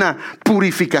hay una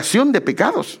purificación de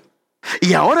pecados.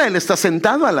 Y ahora Él está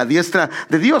sentado a la diestra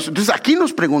de Dios. Entonces aquí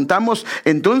nos preguntamos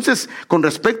entonces con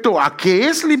respecto a qué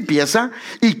es limpieza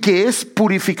y qué es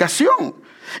purificación.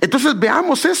 Entonces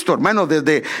veamos esto, hermano,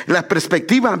 desde la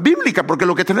perspectiva bíblica, porque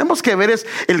lo que tenemos que ver es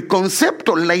el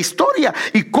concepto, la historia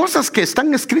y cosas que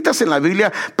están escritas en la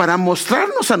Biblia para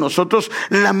mostrarnos a nosotros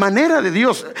la manera de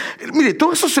Dios. Mire,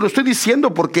 todo eso se lo estoy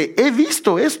diciendo porque he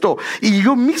visto esto y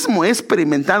yo mismo he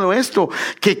experimentado esto,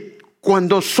 que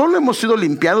cuando solo hemos sido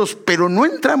limpiados, pero no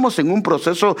entramos en un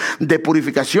proceso de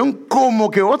purificación, como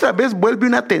que otra vez vuelve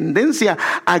una tendencia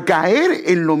a caer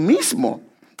en lo mismo.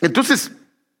 Entonces,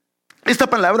 esta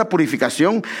palabra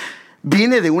purificación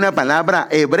viene de una palabra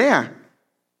hebrea.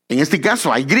 En este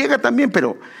caso hay griega también,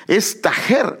 pero es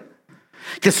tajer,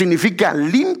 que significa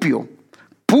limpio,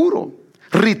 puro,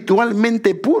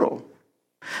 ritualmente puro.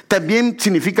 También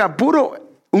significa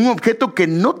puro un objeto que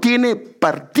no tiene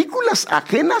partículas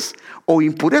ajenas o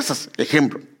impurezas.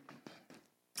 Ejemplo.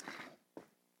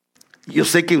 Yo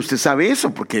sé que usted sabe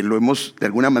eso porque lo hemos de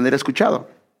alguna manera escuchado.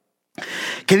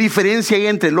 ¿Qué diferencia hay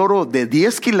entre el oro de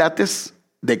 10 quilates,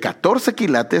 de 14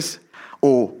 quilates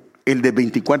o el de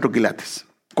 24 quilates?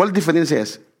 ¿Cuál diferencia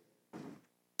es?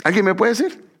 ¿Alguien me puede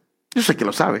decir? Yo sé que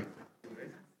lo sabe.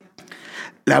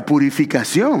 La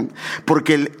purificación.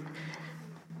 Porque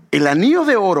el anillo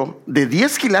de oro de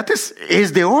 10 quilates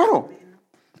es de oro.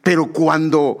 Pero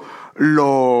cuando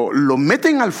lo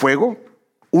meten al fuego,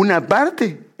 una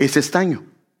parte es estaño.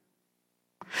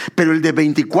 Pero el de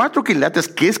 24 quilates,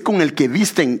 que es con el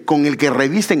que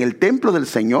revisten el templo del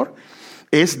Señor,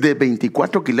 es de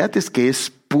 24 quilates que es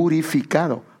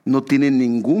purificado. No tiene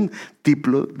ningún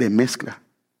tipo de mezcla.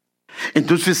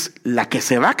 Entonces, la que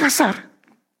se va a casar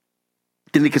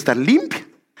tiene que estar limpia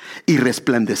y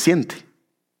resplandeciente.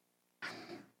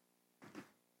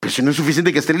 Pero si no es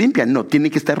suficiente que esté limpia, no, tiene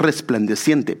que estar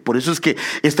resplandeciente. Por eso es que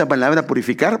esta palabra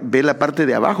purificar, ve la parte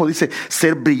de abajo, dice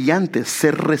ser brillante,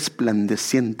 ser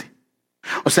resplandeciente.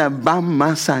 O sea, va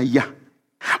más allá.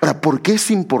 Ahora, ¿por qué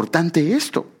es importante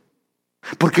esto?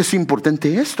 ¿Por qué es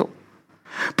importante esto?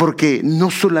 Porque no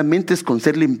solamente es con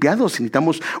ser limpiados,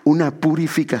 necesitamos una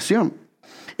purificación.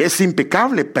 Es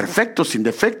impecable, perfecto, sin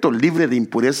defecto, libre de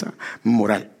impureza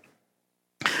moral.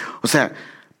 O sea,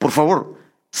 por favor,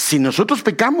 si nosotros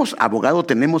pecamos, abogado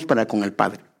tenemos para con el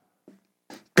Padre.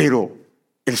 Pero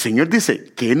el Señor dice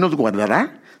que Él nos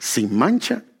guardará sin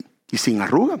mancha y sin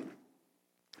arruga.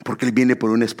 Porque Él viene por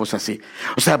una esposa así.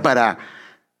 O sea,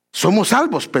 somos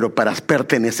salvos, pero para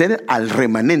pertenecer al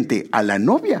remanente, a la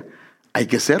novia, hay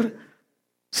que ser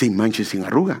sin mancha y sin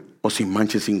arruga, o sin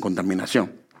mancha y sin contaminación.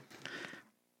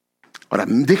 Ahora,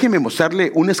 déjeme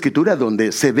mostrarle una escritura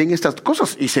donde se ven estas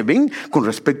cosas y se ven con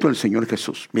respecto al Señor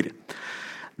Jesús. Mire,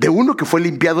 de uno que fue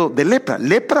limpiado de lepra.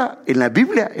 Lepra en la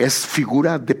Biblia es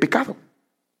figura de pecado.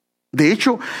 De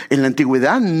hecho, en la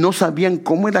antigüedad no sabían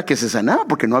cómo era que se sanaba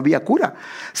porque no había cura,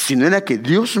 sino era que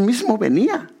Dios mismo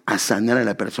venía a sanar a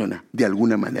la persona de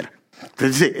alguna manera.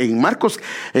 Entonces dice, en Marcos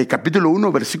capítulo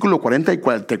 1, versículo 40 y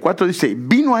 44 dice,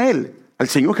 vino a él, al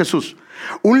Señor Jesús,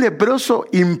 un leproso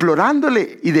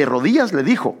implorándole y de rodillas le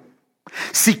dijo,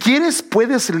 si quieres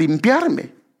puedes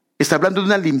limpiarme. Está hablando de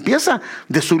una limpieza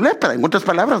de su lepra, en otras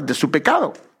palabras, de su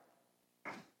pecado.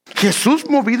 Jesús,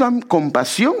 movido a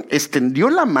compasión,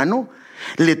 extendió la mano,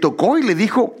 le tocó y le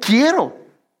dijo, quiero,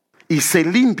 y sé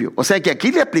limpio. O sea que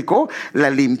aquí le aplicó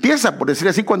la limpieza, por decir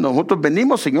así, cuando nosotros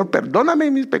venimos, Señor, perdóname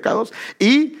mis pecados,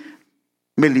 y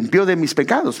me limpió de mis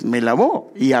pecados, me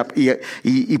lavó,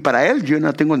 y para Él yo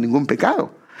no tengo ningún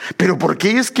pecado. Pero ¿por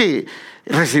qué es que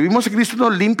recibimos a Cristo,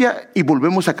 nos limpia y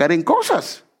volvemos a caer en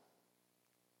cosas?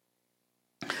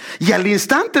 Y al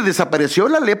instante desapareció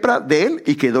la lepra de él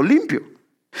y quedó limpio.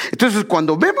 Entonces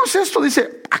cuando vemos esto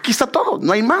dice, aquí está todo,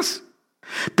 no hay más.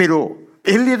 Pero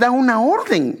él le da una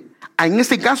orden, en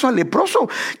este caso al leproso,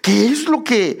 que es lo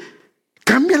que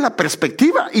cambia la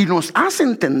perspectiva y nos hace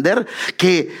entender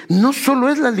que no solo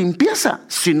es la limpieza,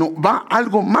 sino va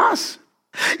algo más.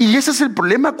 Y ese es el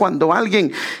problema cuando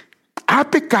alguien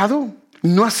ha pecado,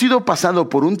 no ha sido pasado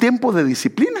por un tiempo de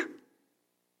disciplina,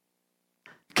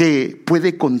 que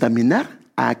puede contaminar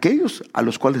a aquellos a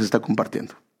los cuales está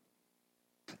compartiendo.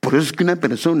 Por eso es que una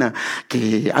persona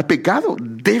que ha pecado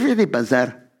debe de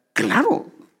pasar, claro,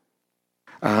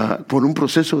 por un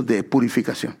proceso de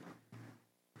purificación.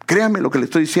 Créame lo que le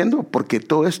estoy diciendo, porque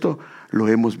todo esto lo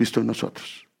hemos visto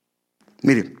nosotros.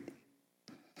 Miren,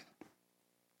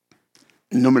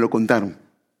 no me lo contaron,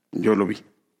 yo lo vi.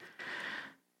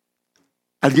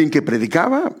 Alguien que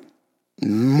predicaba,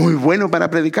 muy bueno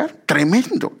para predicar,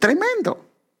 tremendo.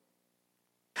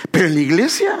 Pero en la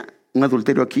iglesia, un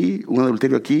adulterio aquí, un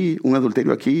adulterio aquí, un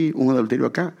adulterio aquí, un adulterio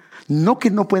acá. No que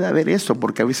no pueda haber eso,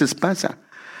 porque a veces pasa,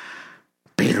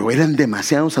 pero eran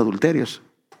demasiados adulterios.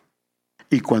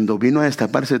 Y cuando vino a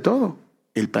destaparse todo,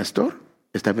 el pastor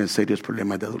estaba en serios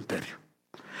problemas de adulterio.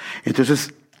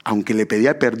 Entonces, aunque le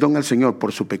pedía perdón al Señor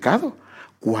por su pecado,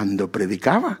 cuando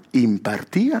predicaba,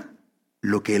 impartía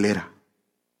lo que él era.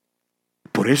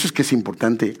 Por eso es que es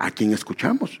importante a quién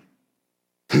escuchamos.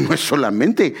 No es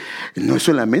solamente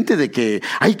de que,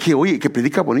 ay, que oye, que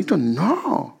predica bonito.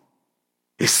 No,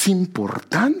 es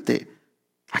importante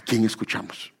a quién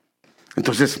escuchamos.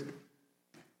 Entonces,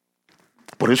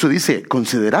 por eso dice,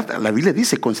 considerad, la Biblia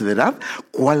dice, considerad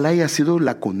cuál haya sido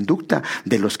la conducta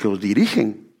de los que os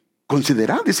dirigen.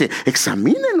 Considerad, dice,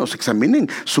 examinen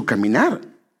su caminar.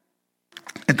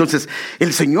 Entonces,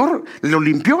 el Señor lo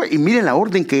limpió y miren la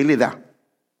orden que Él le da.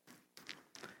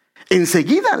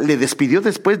 Enseguida le despidió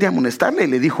después de amonestarle y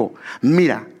le dijo,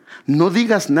 mira, no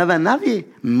digas nada a nadie,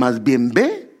 más bien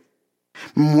ve,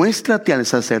 muéstrate al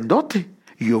sacerdote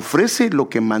y ofrece lo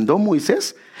que mandó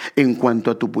Moisés en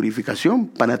cuanto a tu purificación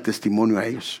para testimonio a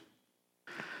ellos.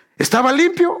 ¿Estaba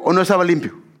limpio o no estaba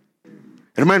limpio?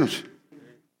 Hermanos,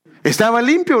 ¿estaba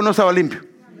limpio o no estaba limpio?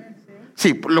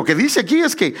 Sí, lo que dice aquí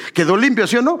es que quedó limpio,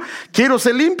 ¿sí o no? Quiero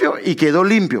ser limpio y quedó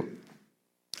limpio.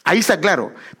 Ahí está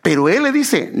claro. Pero él le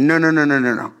dice,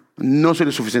 no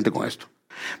soy suficiente con esto.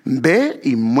 Ve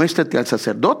y muéstrate al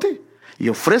sacerdote y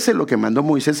ofrece lo que mandó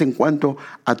Moisés en cuanto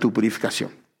a tu purificación.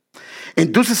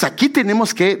 Entonces aquí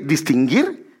tenemos que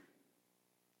distinguir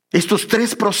estos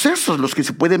tres procesos, los que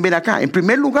se pueden ver acá. En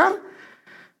primer lugar,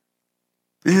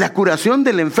 la curación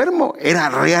del enfermo era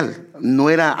real, no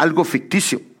era algo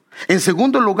ficticio. En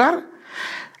segundo lugar,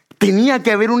 tenía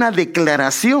que haber una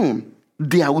declaración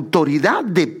de autoridad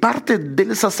de parte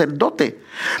del sacerdote.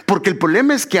 Porque el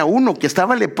problema es que a uno que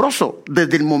estaba leproso,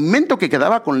 desde el momento que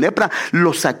quedaba con lepra,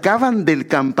 lo sacaban del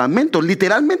campamento.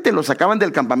 Literalmente lo sacaban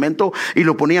del campamento y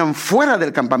lo ponían fuera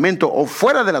del campamento o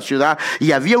fuera de la ciudad,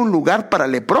 y había un lugar para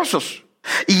leprosos.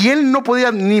 Y él no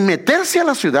podía ni meterse a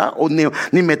la ciudad o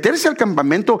ni meterse al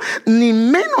campamento, ni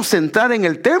menos entrar en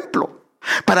el templo.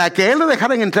 Para que él lo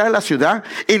dejaran entrar a la ciudad,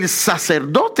 el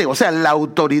sacerdote, o sea, la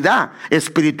autoridad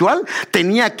espiritual,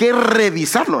 tenía que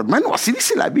revisarlo. Hermano, así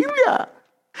dice la Biblia.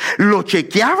 Lo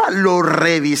chequeaba, lo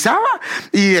revisaba,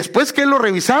 y después que él lo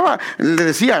revisaba, le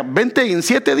decía, vente en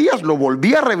 7 días, lo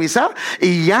volvía a revisar,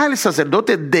 y ya el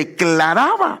sacerdote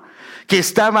declaraba que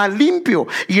estaba limpio,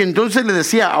 y entonces le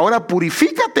decía, ahora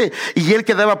purifícate, y él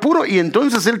quedaba puro. Y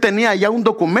entonces él tenía ya un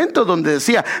documento donde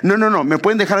decía, no, me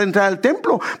pueden dejar entrar al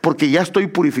templo porque ya estoy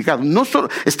purificado. No solo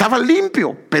estaba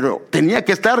limpio, pero tenía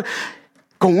que estar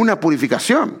con una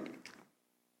purificación.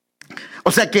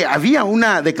 O sea que había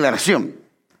una declaración.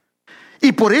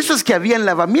 Y por eso es que habían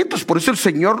lavamientos, por eso el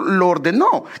Señor lo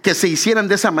ordenó, que se hicieran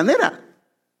de esa manera.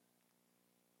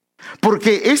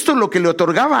 Porque esto lo que le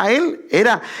otorgaba a él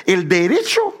era el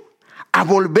derecho a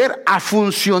volver a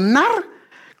funcionar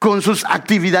con sus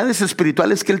actividades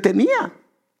espirituales que él tenía,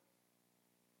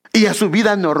 y a su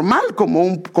vida normal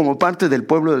como parte del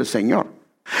pueblo del Señor.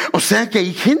 O sea que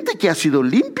hay gente que ha sido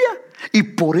limpia, y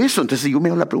por eso, entonces yo me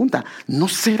hago la pregunta, ¿no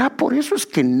será por eso es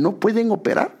que no pueden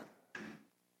operar?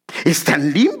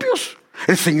 Están limpios,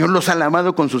 el Señor los ha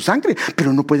lavado con su sangre,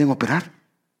 pero no pueden operar.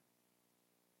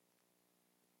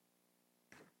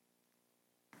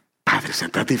 Padre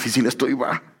Santo, tan difícil esto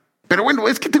iba. Pero bueno,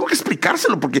 es que tengo que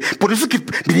explicárselo, porque por eso es que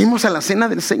venimos a la cena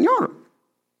del Señor.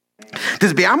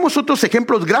 Entonces veamos otros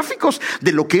ejemplos gráficos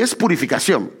de lo que es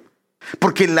purificación,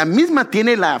 porque la misma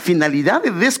tiene la finalidad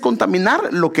de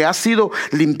descontaminar lo que ha sido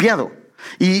limpiado.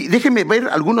 Y déjeme ver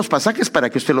algunos pasajes para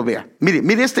que usted lo vea.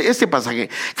 Mire este pasaje,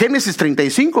 Génesis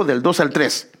 35 del 2 al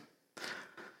 3.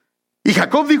 Y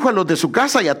Jacob dijo a los de su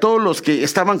casa y a todos los que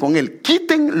estaban con él,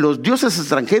 quiten los dioses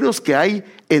extranjeros que hay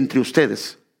entre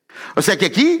ustedes. O sea que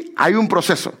aquí hay un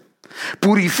proceso.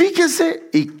 Purifíquense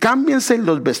y cámbiense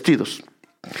los vestidos.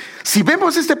 Si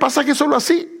vemos este pasaje solo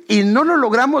así y no lo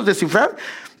logramos descifrar,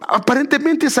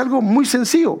 aparentemente es algo muy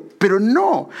sencillo. Pero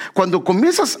no, cuando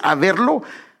comienzas a verlo,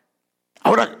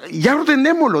 ahora ya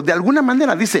ordenémoslo de alguna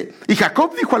manera. Dice, y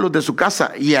Jacob dijo a los de su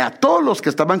casa y a todos los que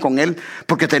estaban con él,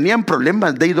 porque tenían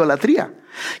problemas de idolatría,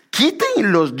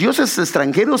 quiten los dioses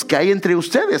extranjeros que hay entre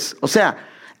ustedes. O sea,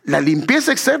 la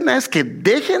limpieza externa es que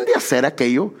dejen de hacer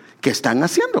aquello que están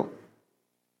haciendo.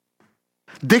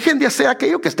 Dejen de hacer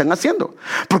aquello que están haciendo.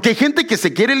 Porque hay gente que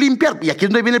se quiere limpiar, y aquí es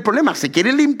donde viene el problema. Se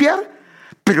quiere limpiar,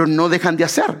 pero no dejan de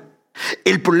hacer.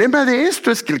 El problema de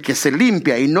esto es que el que se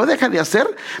limpia y no deja de hacer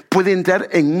puede entrar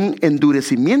en un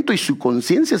endurecimiento, y su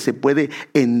conciencia se puede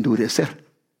endurecer.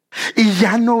 Y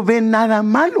ya no ve nada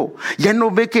malo, ya no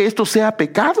ve que esto sea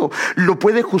pecado, lo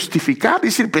puede justificar,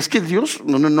 decir, pues es que Dios,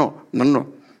 no.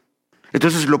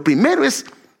 Entonces lo primero es,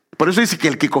 por eso dice que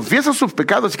el que confiesa sus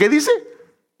pecados, ¿qué dice?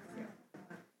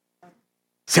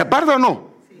 ¿Se aparta o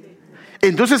no?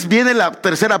 Entonces viene la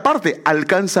tercera parte,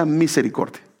 alcanza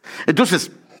misericordia. Entonces,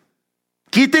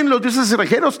 quiten los dioses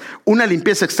extranjeros, una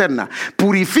limpieza externa.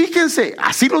 Purifíquense,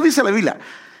 así lo dice la Biblia,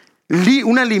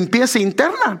 una limpieza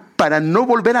interna para no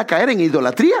volver a caer en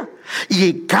idolatría.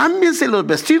 Y cámbiense los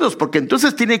vestidos, porque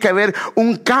entonces tiene que haber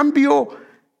un cambio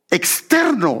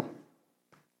externo,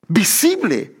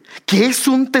 visible, que es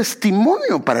un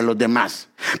testimonio para los demás.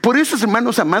 Por eso,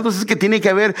 hermanos amados, es que tiene que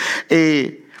haber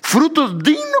frutos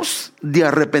dignos de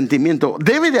arrepentimiento.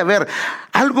 Debe de haber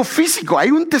algo físico.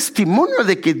 Hay un testimonio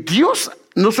de que Dios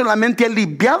no solamente ha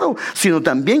limpiado, sino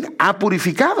también ha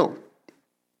purificado.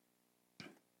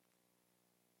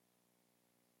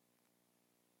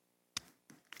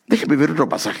 Déjeme ver otro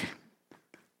pasaje.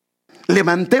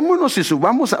 levantémonos y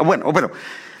subamos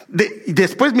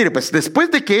después, mire, pues,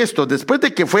 después de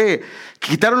que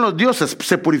quitaron los dioses,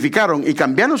 se purificaron y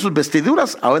cambiaron sus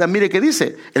vestiduras, ahora mire qué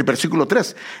dice el versículo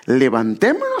 3,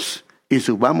 levantémonos y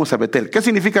subamos a Betel. ¿Qué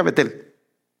significa Betel?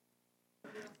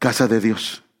 Casa de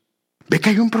Dios. Ve que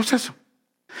hay un proceso.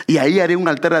 Y ahí haré un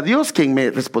altar a Dios, quien me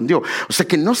respondió. O sea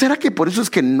que no será que por eso es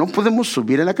que no podemos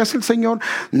subir a la casa del Señor,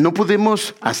 no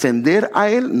podemos ascender a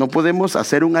Él, no podemos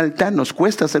hacer un altar, nos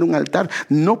cuesta hacer un altar,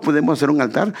 no podemos hacer un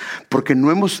altar porque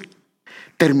no hemos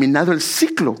terminado el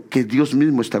ciclo que Dios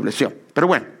mismo estableció. Pero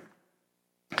bueno,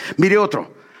 mire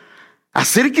otro.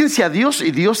 Acérquense a Dios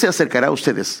y Dios se acercará a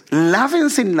ustedes.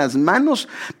 Lávense en las manos,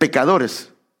 pecadores.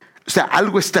 O sea,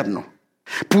 algo externo.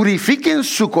 Purifiquen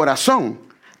su corazón,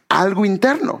 algo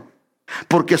interno,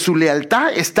 porque su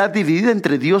lealtad está dividida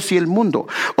entre Dios y el mundo.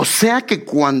 O sea que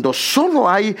cuando solo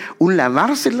hay un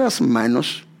lavarse las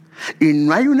manos y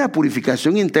no hay una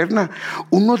purificación interna,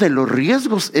 uno de los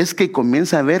riesgos es que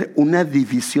comienza a haber una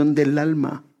división del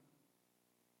alma.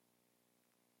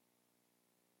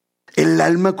 El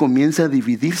alma comienza a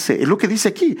dividirse, es lo que dice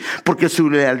aquí, porque su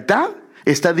lealtad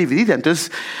está dividida.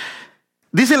 Entonces,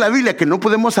 dice la Biblia que no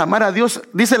podemos amar a Dios.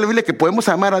 Dice la Biblia que podemos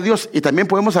amar a Dios y también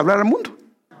podemos hablar al mundo.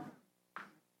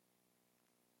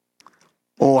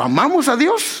 O amamos a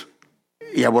Dios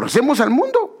y aborrecemos al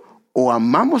mundo, o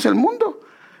amamos al mundo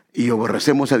y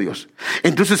aborrecemos a Dios.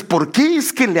 Entonces, ¿por qué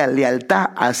es que la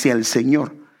lealtad hacia el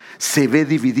Señor se ve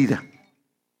dividida?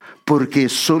 Porque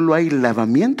solo hay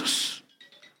lavamientos.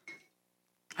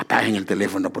 Apaguen el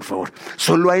teléfono, por favor.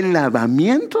 Solo hay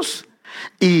lavamientos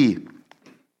y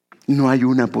no hay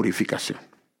una purificación.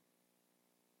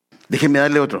 Déjenme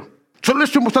darle otro. Solo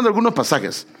estoy mostrando algunos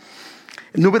pasajes.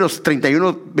 Números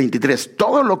 31, 23.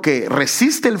 Todo lo que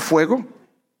resiste el fuego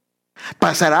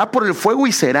pasará por el fuego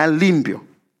y será limpio.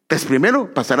 Entonces,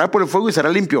 primero pasará por el fuego y será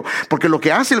limpio. Porque lo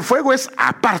que hace el fuego es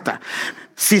aparta.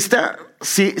 Si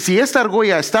esta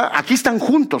argolla está, aquí están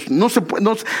juntos, no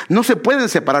se pueden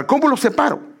separar. ¿Cómo los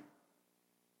separo?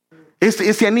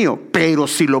 Este anillo. Pero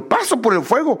si lo paso por el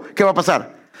fuego, ¿qué va a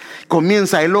pasar?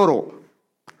 Comienza el oro,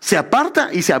 se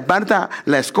aparta y se aparta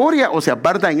la escoria, o se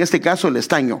aparta en este caso el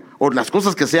estaño, o las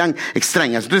cosas que sean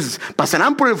extrañas. Entonces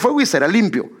pasarán por el fuego y será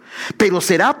limpio, pero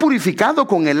será purificado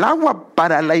con el agua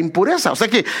para la impureza. O sea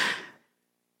que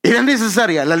era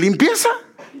necesaria la limpieza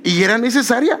y era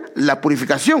necesaria la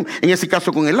purificación, en este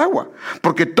caso con el agua,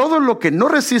 porque todo lo que no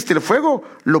resiste el fuego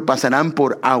lo pasarán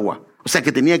por agua. O sea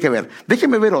que tenía que ver.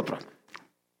 Déjeme ver otro.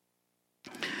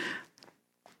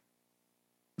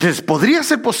 Entonces, ¿podría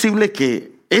ser posible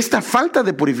que esta falta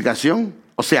de purificación,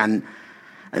 o sea,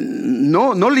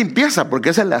 no limpieza, porque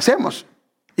esa la hacemos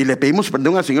y le pedimos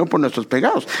perdón al Señor por nuestros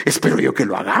pecados? Espero yo que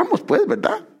lo hagamos, pues,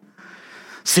 ¿verdad?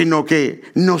 Sino que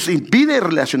nos impide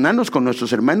relacionarnos con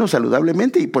nuestros hermanos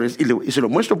saludablemente y se lo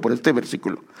muestro por este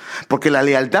versículo. Porque la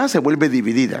lealtad se vuelve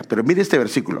dividida. Pero mire este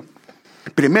versículo.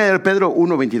 1 Pedro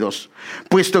 1:22.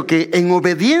 Puesto que en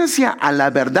obediencia a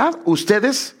la verdad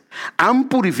ustedes han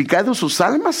purificado sus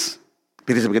almas.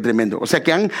 Fíjense qué tremendo. O sea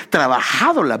que han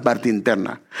trabajado la parte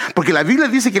interna. Porque la Biblia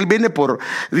dice que Él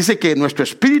dice que nuestro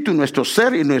espíritu, nuestro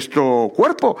ser y nuestro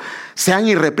cuerpo sean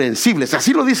irreprensibles.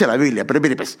 Así lo dice la Biblia. Pero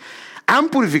mire pues, han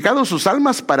purificado sus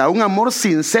almas para un amor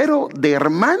sincero de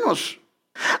hermanos.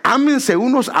 Ámense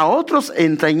unos a otros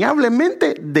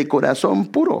entrañablemente de corazón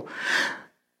puro.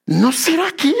 ¿No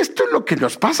será que esto es lo que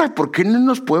nos pasa? ¿Por qué no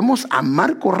nos podemos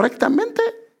amar correctamente?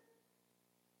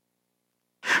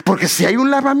 Porque si hay un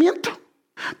lavamiento,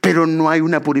 pero no hay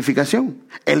una purificación.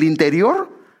 El interior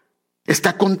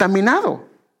está contaminado.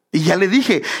 Y ya le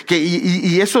dije que,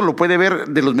 y eso lo puede ver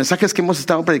de los mensajes que hemos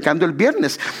estado predicando el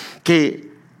viernes,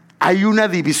 que hay una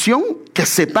división que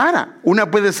separa.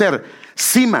 Una puede ser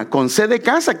cima con C de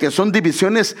casa, que son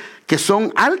divisiones que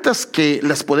son altas, que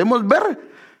las podemos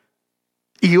ver.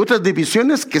 Y otras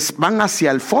divisiones que van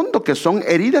hacia el fondo, que son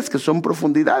heridas, que son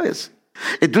profundidades.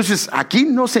 Entonces, aquí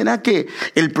no será que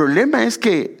el problema es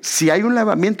que si hay un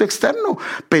lavamiento externo,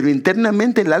 pero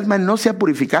internamente el alma no se ha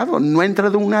purificado, no ha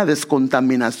entrado una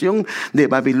descontaminación de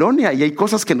Babilonia y hay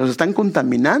cosas que nos están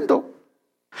contaminando.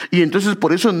 Y entonces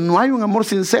por eso no hay un amor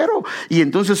sincero y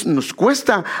entonces nos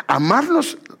cuesta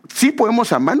amarnos. Sí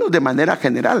podemos amarnos de manera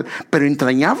general, pero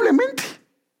entrañablemente,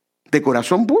 de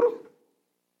corazón puro.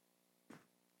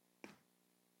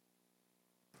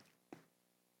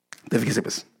 Fíjese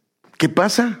pues, ¿qué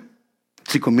pasa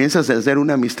si comienzas a hacer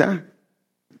una amistad?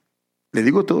 Le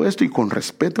digo todo esto y con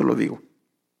respeto lo digo.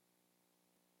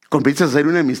 Comienzas a hacer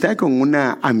una amistad con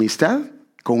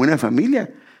una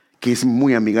familia que es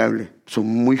muy amigable. Son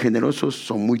muy generosos,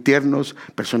 son muy tiernos,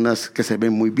 personas que se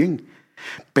ven muy bien.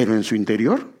 Pero en su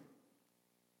interior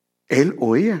él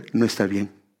o ella no está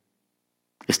bien.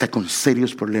 Está con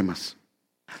serios problemas.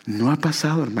 ¿No ha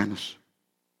pasado, hermanos,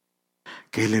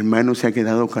 que el hermano se ha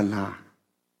quedado con la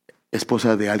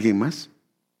esposa de alguien más?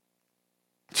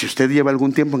 Si usted lleva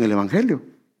algún tiempo en el Evangelio,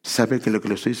 sabe que lo que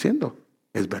le estoy diciendo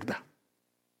es verdad.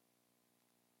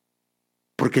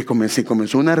 Porque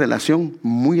comenzó una relación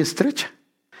muy estrecha,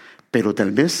 pero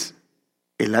tal vez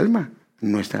el alma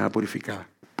no estaba purificada.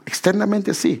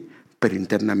 Externamente sí, pero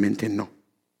internamente no.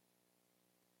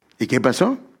 ¿Y qué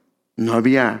pasó? No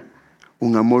había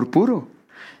un amor puro.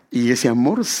 Y ese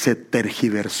amor se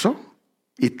tergiversó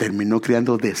y terminó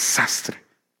creando desastre.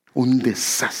 Un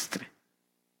desastre.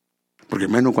 Porque,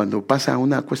 hermano, cuando pasa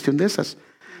una cuestión de esas,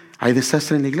 hay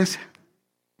desastre en la iglesia.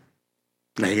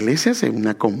 La iglesia hace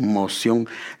una conmoción.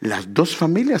 Las dos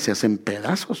familias se hacen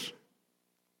pedazos.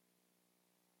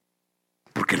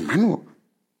 Porque, hermano,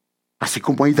 así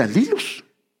como hay Dalilos,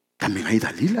 también hay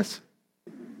Dalilas.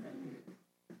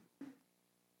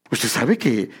 Usted sabe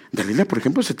que Dalila, por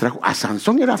ejemplo, se trajo a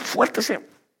Sansón, era fuerte,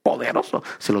 poderoso,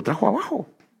 se lo trajo abajo.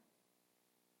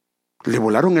 Le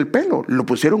volaron el pelo, lo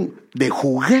pusieron de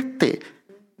juguete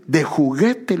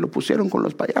lo pusieron con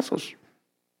los payasos.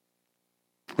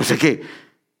 O sea que,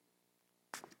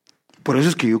 por eso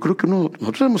es que yo creo que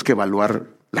nosotros tenemos que evaluar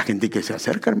la gente que se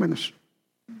acerca, hermanos.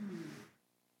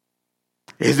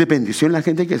 ¿Es de bendición la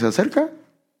gente que se acerca?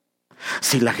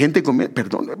 Si la gente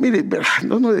perdón, mire,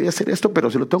 no debía hacer esto, pero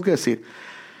se lo tengo que decir.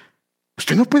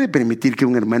 Usted no puede permitir que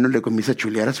un hermano le comience a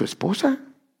chulear a su esposa,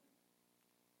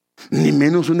 ni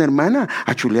menos una hermana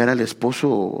a chulear al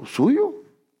esposo suyo.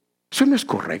 Eso no es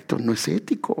correcto, no es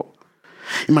ético.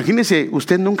 Imagínese,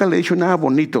 usted nunca le ha dicho nada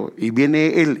bonito y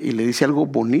viene él y le dice algo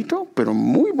bonito, pero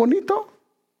muy bonito,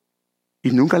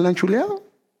 y nunca la han chuleado.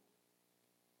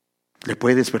 Le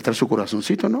puede despertar su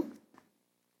corazoncito, ¿no?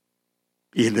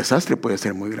 Y el desastre puede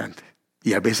ser muy grande.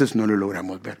 Y a veces no lo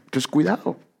logramos ver. Entonces,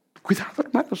 cuidado,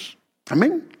 hermanos.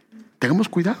 Amén. Tengamos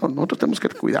cuidado, nosotros tenemos que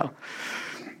tener cuidado.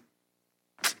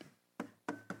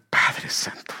 Padre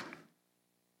Santo.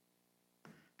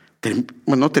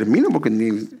 No termino porque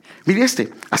mire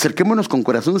acerquémonos con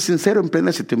corazón sincero en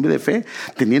plena septiembre de fe,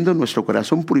 teniendo nuestro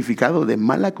corazón purificado de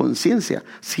mala conciencia.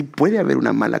 Sí puede haber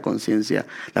una mala conciencia,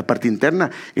 la parte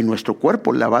interna, y nuestro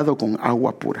cuerpo lavado con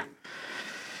agua pura.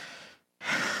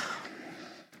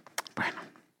 Bueno,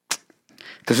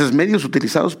 entonces medios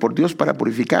utilizados por Dios para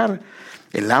purificar.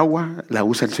 El agua la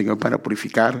usa el Señor para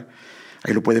purificar.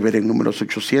 Ahí lo puede ver en Números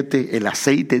 8:7. El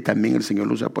aceite también el Señor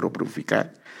lo usa para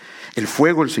purificar. El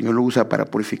fuego el Señor lo usa para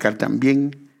purificar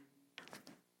también.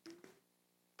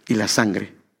 Y la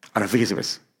sangre. Ahora fíjese,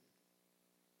 ¿ves?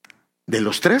 De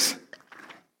los tres,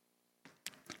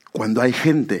 cuando hay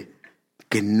gente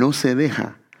que no se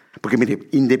deja, porque mire,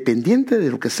 independiente de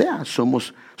lo que sea,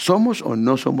 somos o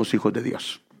no somos hijos de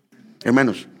Dios.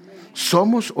 Hermanos,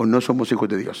 ¿somos o no somos hijos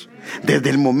de Dios? Desde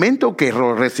el momento que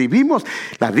lo recibimos,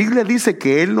 la Biblia dice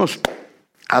que Él nos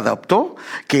adoptó,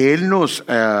 que Él nos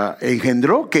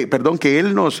engendró, que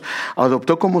Él nos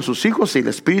adoptó como sus hijos y el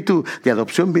espíritu de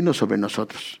adopción vino sobre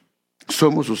nosotros.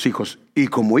 Somos sus hijos. Y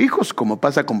como hijos, como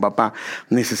pasa con papá,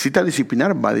 necesita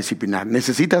disciplinar, va a disciplinar.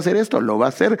 Necesita hacer esto, lo va a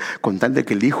hacer con tal de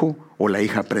que el hijo o la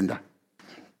hija aprenda.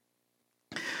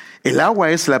 El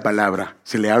agua es la palabra,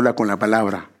 se le habla con la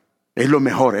palabra. Es lo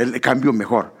mejor, el cambio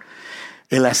mejor.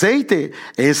 El aceite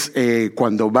es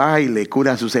cuando va y le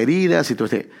cura sus heridas y todo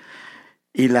eso.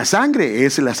 Y la sangre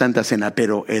es la Santa Cena,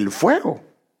 pero el fuego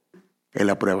es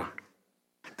la prueba.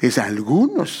 Dice,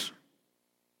 algunos,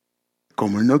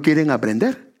 como no quieren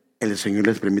aprender, el Señor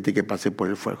les permite que pase por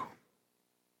el fuego.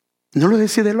 No lo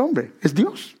decide el hombre, es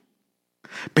Dios.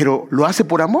 Pero ¿lo hace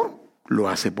por amor? Lo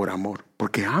hace por amor,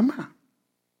 porque ama.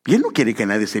 Y Él no quiere que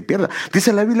nadie se pierda.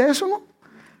 ¿Dice la Biblia eso, no?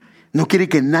 No quiere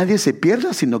que nadie se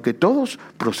pierda, sino que todos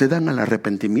procedan al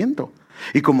arrepentimiento.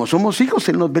 Y como somos hijos,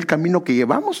 Él nos ve el camino que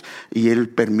llevamos y Él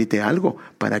permite algo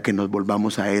para que nos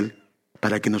volvamos a Él,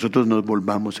 para que nosotros nos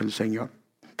volvamos al Señor.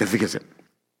 Entonces fíjese,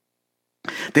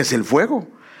 desde el fuego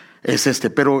es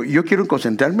pero yo quiero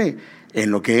concentrarme en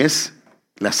lo que es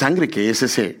la sangre, que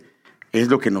es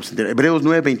lo que nos interesa. Hebreos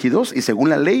 9:22, y según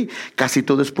la ley, casi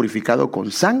todo es purificado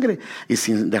con sangre, y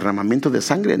sin derramamiento de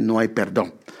sangre no hay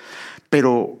perdón.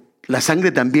 Pero la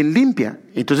sangre también limpia.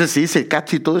 Entonces, si dice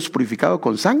casi todo es purificado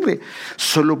con sangre,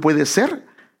 solo puede ser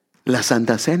la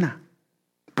Santa Cena.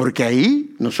 Porque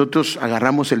ahí nosotros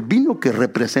agarramos el vino que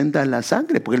representa la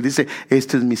sangre, porque Él dice,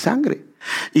 esta es mi sangre.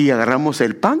 Y agarramos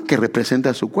el pan que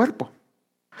representa su cuerpo.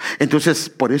 Entonces,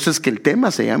 por eso es que el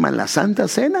tema se llama la Santa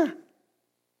Cena.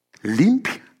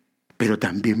 Limpia, pero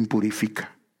también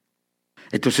purifica.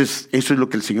 Entonces, eso es lo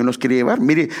que el Señor nos quiere llevar.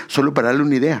 Mire, solo para darle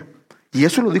una idea. Y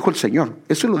eso lo dijo el Señor.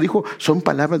 Eso lo dijo, son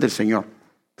palabras del Señor.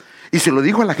 Y se lo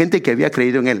dijo a la gente que había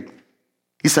creído en Él.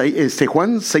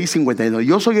 Juan 6:52.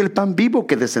 Yo soy el pan vivo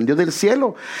que descendió del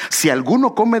cielo. Si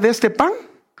alguno come de este pan,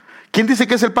 ¿quién dice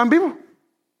que es el pan vivo?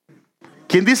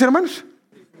 ¿Quién dice, hermanos?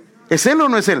 ¿Es Él o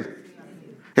no es Él?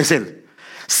 Es Él.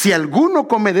 Si alguno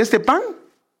come de este pan,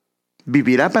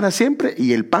 vivirá para siempre,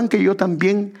 y el pan que yo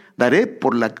también daré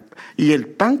por la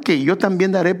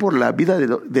vida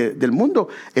del mundo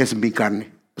es mi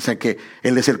carne. O sea que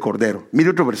Él es el Cordero.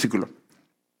 Mire otro versículo.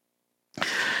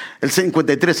 El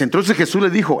 53. Entonces Jesús le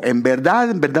dijo: en verdad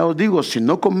os digo, si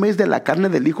no coméis de la carne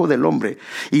del Hijo del Hombre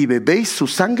y bebéis su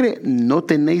sangre, no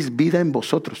tenéis vida en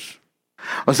vosotros.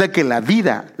 O sea que la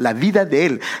vida de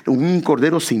Él, un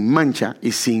cordero sin mancha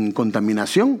y sin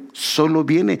contaminación, solo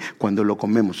viene cuando lo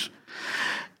comemos.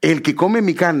 El que come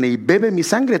mi carne y bebe mi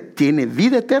sangre tiene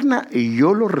vida eterna, y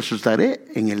yo lo resucitaré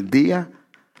en el día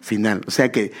final. O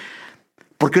sea que,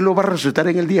 ¿por qué lo va a resucitar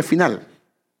en el día final?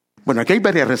 Bueno, aquí hay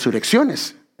varias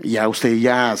resurrecciones. Ya usted,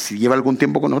 si lleva algún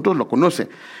tiempo con nosotros, lo conoce.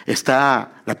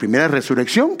 Está la primera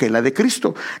resurrección, que es la de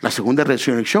Cristo. La segunda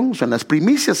resurrección son las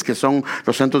primicias, que son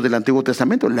los santos del Antiguo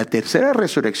Testamento. La tercera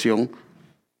resurrección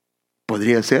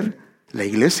podría ser la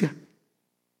iglesia,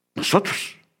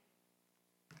 nosotros.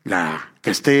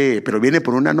 Pero viene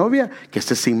por una novia que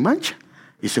esté sin mancha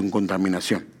y sin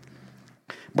contaminación.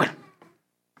 Bueno,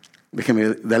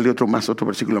 déjeme darle otro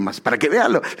versículo más, para que vea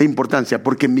la importancia.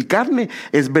 Porque mi carne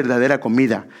es verdadera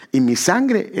comida y mi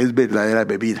sangre es verdadera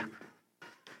bebida.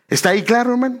 ¿Está ahí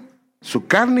claro, hermano? Su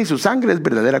carne y su sangre es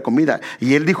verdadera comida.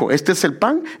 Y Él dijo: este es el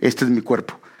pan, este es mi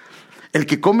cuerpo. El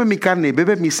que come mi carne y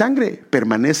bebe mi sangre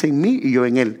permanece en mí y yo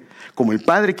en él. Como el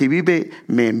Padre que vive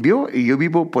me envió y yo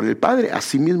vivo por el Padre,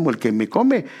 asimismo el que me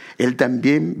come, él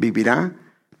también vivirá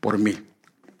por mí.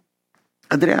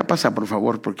 Andrea, pasa por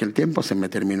favor, porque el tiempo se me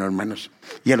terminó, hermanos.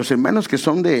 Y a los hermanos que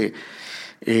son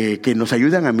que nos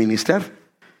ayudan a ministrar,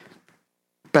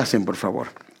 pasen por favor.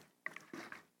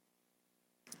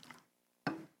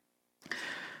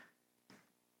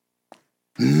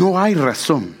 No hay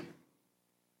razón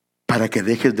para que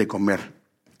dejes de comer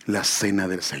la cena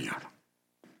del Señor.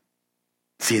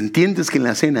 Si entiendes que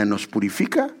la cena nos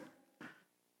purifica,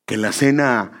 que la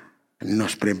cena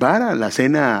nos prepara, la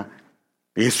cena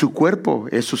es su cuerpo,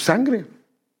 es su sangre,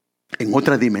 en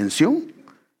otra dimensión,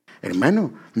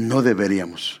 hermano, no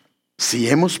deberíamos. Si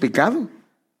hemos pecado,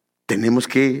 tenemos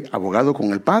que abogado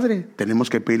con el Padre, tenemos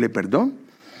que pedirle perdón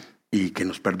y que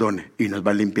nos perdone y nos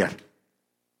va a limpiar.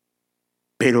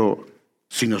 Pero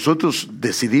si nosotros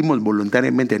decidimos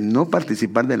voluntariamente no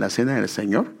participar de la cena del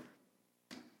Señor,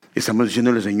 estamos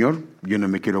diciéndole: Señor, yo no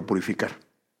me quiero purificar.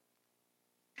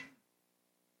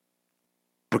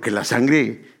 Porque la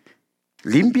sangre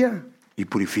limpia y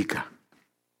purifica.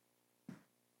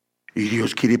 Y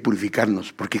Dios quiere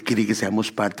purificarnos porque quiere que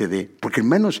seamos parte de. Porque,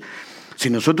 hermanos, si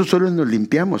nosotros solo nos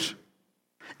limpiamos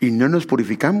y no nos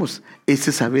purificamos,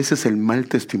 ese es a veces el mal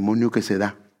testimonio que se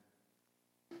da.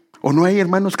 ¿O no hay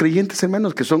hermanos creyentes,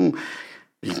 hermanos, que son,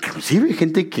 inclusive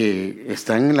gente que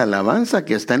está en la alabanza,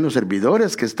 que está en los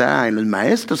servidores, que está en los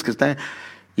maestros, que está,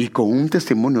 y con un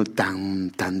testimonio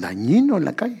tan dañino en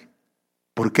la calle?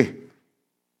 ¿Por qué?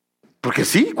 Porque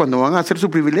sí, cuando van a hacer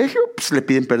su privilegio, pues le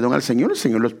piden perdón al Señor, el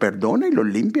Señor los perdona y los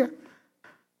limpia.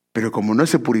 Pero como no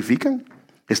se purifican,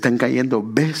 están cayendo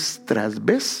vez tras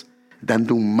vez,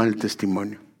 dando un mal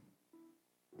testimonio.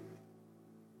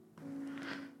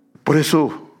 Por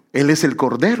eso Él es el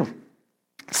Cordero,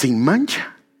 sin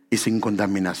mancha y sin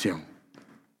contaminación.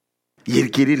 Y Él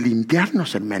quiere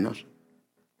limpiarnos, hermanos.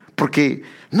 Porque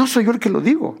no soy yo el que lo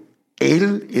digo.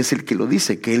 Él es el que lo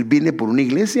dice, que Él viene por una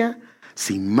iglesia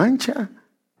sin mancha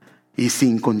y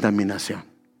sin contaminación.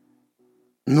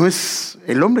 No es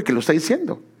el hombre que lo está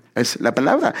diciendo, es la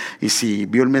palabra. Y si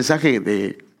vio el mensaje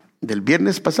del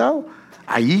viernes pasado,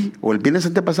 ahí, o el viernes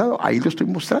antepasado, ahí lo estoy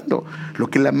mostrando, lo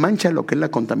que es la mancha, lo que es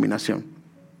la contaminación.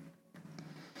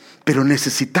 Pero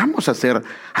necesitamos hacer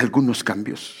algunos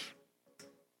cambios.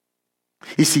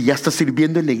 Y si ya estás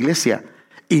sirviendo en la iglesia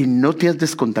y no te has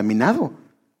descontaminado,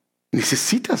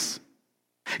 necesitas.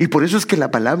 Y por eso es que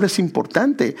la palabra es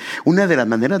importante. Una de las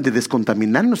maneras de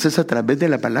descontaminarnos es a través de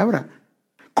la palabra.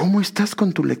 ¿Cómo estás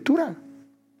con tu lectura?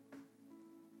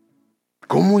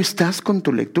 ¿Cómo estás con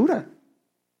tu lectura?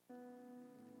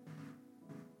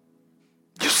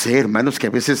 Yo sé, hermanos, que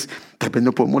a veces tal vez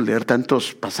no podemos leer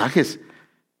tantos pasajes,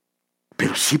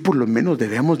 pero sí por lo menos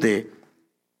debemos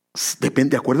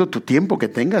depende de acuerdo a tu tiempo que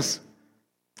tengas,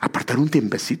 apartar un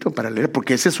tiempecito para leer,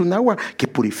 porque ese es un agua que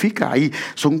purifica. Hay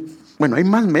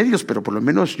más medios, pero por lo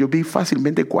menos yo vi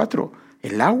fácilmente 4: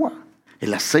 el agua,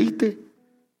 el aceite,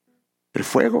 el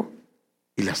fuego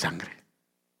y la sangre.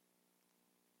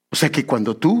 O sea que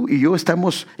cuando tú y yo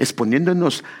estamos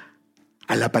exponiéndonos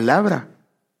a la palabra,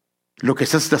 lo que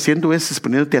estás haciendo es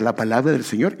exponiéndote a la palabra del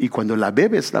Señor. Y cuando la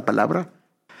bebes, la palabra,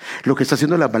 lo que está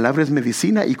haciendo la palabra es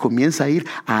medicina y comienza a ir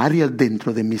a áreas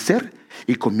dentro de mi ser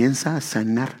y comienza a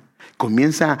sanar.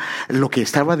 Comienza lo que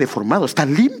estaba deformado, está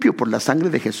limpio por la sangre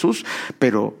de Jesús.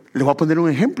 Pero le voy a poner un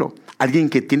ejemplo. Alguien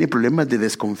que tiene problemas de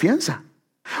desconfianza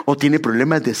o tiene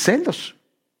problemas de celos,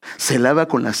 se lava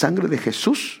con la sangre de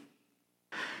Jesús.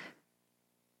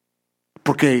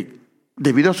 Porque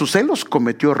debido a sus celos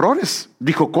cometió errores,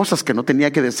 dijo cosas que no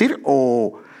tenía que decir,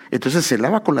 o entonces se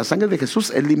lava con la sangre de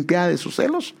Jesús, es limpiada de sus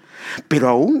celos. Pero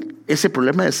aún ese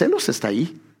problema de celos está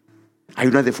ahí. Hay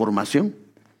una deformación.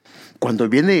 Cuando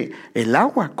viene el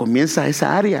agua, comienza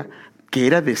esa área que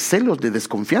era de celos, de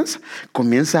desconfianza,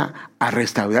 comienza a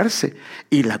restaurarse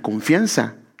y la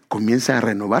confianza comienza a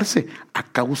renovarse a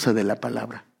causa de la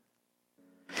palabra.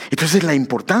 Entonces la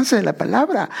importancia de la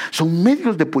palabra son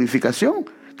medios de purificación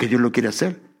que Dios lo quiere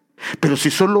hacer. Pero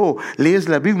si solo lees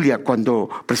la Biblia cuando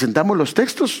presentamos los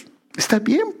textos, está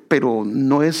bien, pero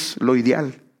no es lo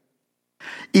ideal.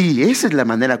 Y esa es la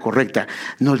manera correcta.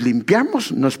 Nos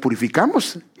limpiamos, nos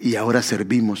purificamos y ahora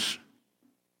servimos.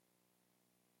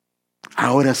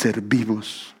 Ahora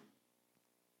servimos.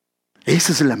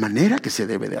 Esa es la manera que se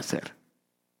debe de hacer.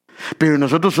 Pero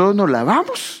nosotros solo nos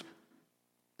lavamos,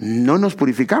 no nos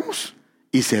purificamos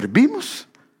y servimos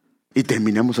y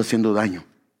terminamos haciendo daño.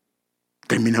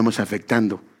 Terminamos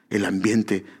afectando el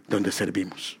ambiente donde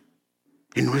servimos.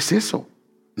 Y no es eso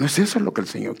lo que el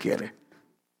Señor quiere.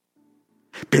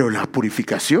 Pero la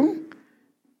purificación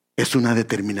es una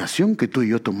determinación que tú y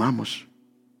yo tomamos.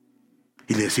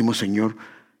 Y le decimos, Señor,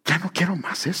 ya no quiero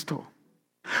más esto.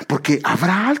 Porque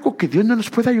habrá algo que Dios no nos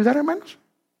pueda ayudar, hermanos.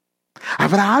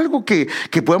 Habrá algo que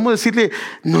podemos decirle,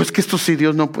 no es que esto sí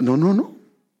Dios no.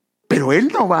 Pero Él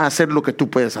no va a hacer lo que tú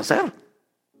puedes hacer.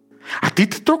 A ti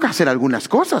te toca hacer algunas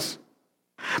cosas.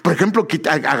 Por ejemplo,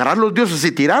 agarrar los dioses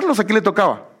y tirarlos, ¿a quién le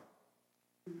tocaba?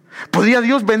 ¿Podía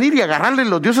Dios venir y agarrarle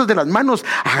los dioses de las manos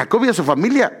a Jacob y a su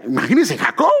familia? Imagínense,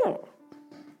 Jacob.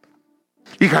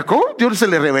 Y Jacob, Dios se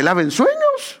le revelaba en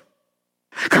sueños.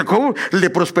 Jacob le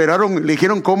prosperaron, le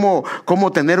dijeron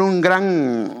cómo tener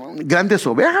grandes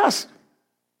ovejas.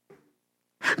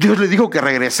 Dios le dijo que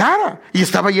regresara y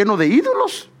estaba lleno de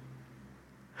ídolos.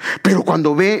 Pero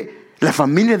cuando ve la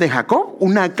familia de Jacob,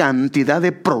 una cantidad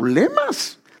de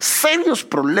problemas, serios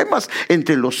problemas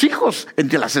entre los hijos,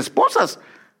 entre las esposas,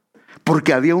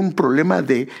 porque había un problema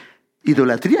de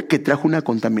idolatría que trajo una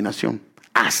contaminación.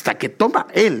 Hasta que toma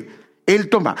él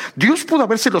toma. Dios pudo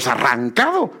habérselos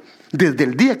arrancado desde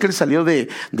el día que él salió de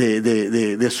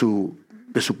su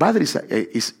padre,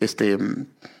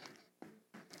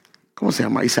 ¿cómo se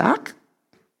llama? Isaac.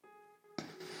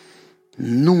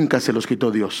 Nunca se los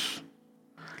quitó Dios.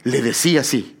 Le decía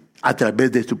así, a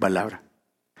través de su palabra,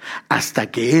 hasta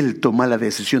que él toma la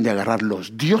decisión de agarrar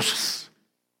los dioses,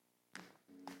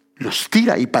 los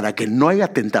tira y para que no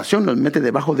haya tentación los mete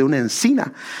debajo de una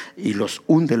encina y los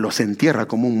hunde, los entierra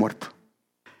como un muerto.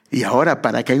 Y ahora,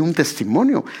 para que haya un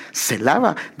testimonio, se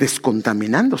lava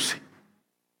descontaminándose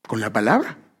con la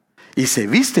palabra y se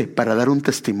viste para dar un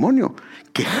testimonio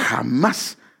que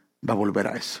jamás va a volver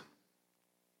a eso.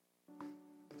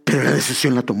 Pero la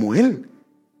decisión la tomó él.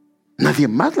 Nadie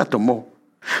más la tomó.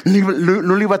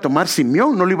 No le iba a tomar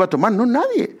Simeón, no le iba a tomar, no,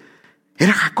 nadie.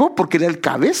 Era Jacob porque era el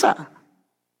cabeza.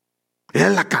 Era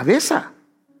la cabeza.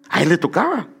 A él le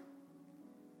tocaba.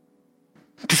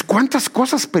 Entonces, ¿cuántas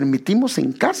cosas permitimos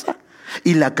en casa?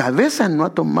 Y la cabeza no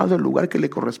ha tomado el lugar que le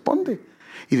corresponde.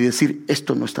 Y decir,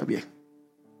 esto no está bien.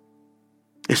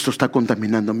 Esto está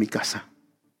contaminando mi casa.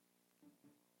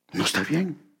 No está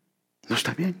bien. No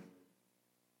está bien.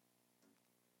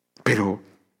 Pero,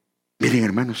 miren,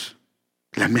 hermanos,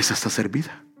 la mesa está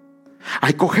servida.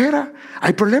 Hay cojera,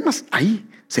 hay problemas, ahí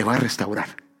se va a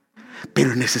restaurar.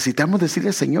 Pero necesitamos decirle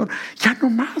al Señor, ya no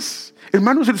más.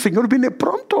 Hermanos, el Señor viene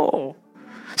pronto.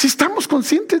 Si estamos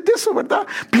conscientes de eso, ¿verdad?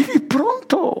 Viene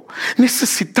pronto.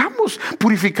 Necesitamos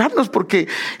purificarnos porque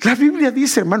la Biblia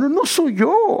dice, hermano, no soy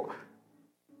yo.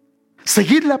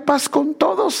 Seguir la paz con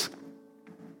todos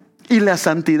y la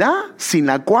santidad sin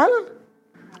la cual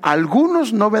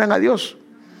algunos no verán a Dios.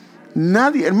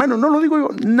 Nadie, hermano, no lo digo yo,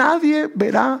 nadie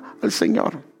verá al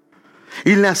Señor.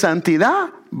 Y la santidad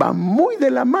va muy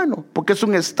de la mano, porque es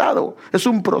un estado, es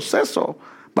un proceso,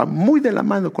 va muy de la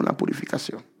mano con la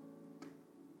purificación.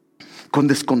 Con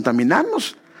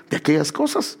descontaminarnos de aquellas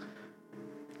cosas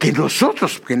que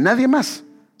nosotros, que nadie más,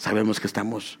 sabemos que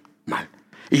estamos mal.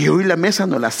 Y hoy la mesa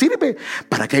nos la sirve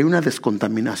para que haya una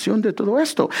descontaminación de todo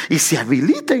esto y se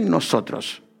habilite en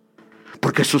nosotros.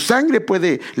 porque su sangre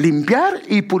puede limpiar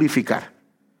y purificar.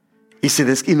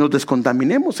 Y nos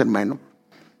descontaminemos, hermano.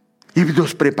 Y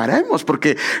nos preparemos,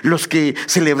 porque los que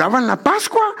celebraban la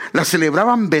Pascua, la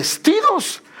celebraban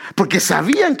vestidos, porque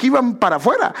sabían que iban para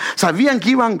afuera, sabían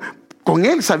que iban con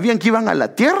Él, sabían que iban a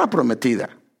la tierra prometida.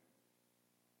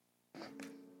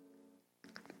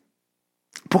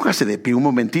 Póngase de pie un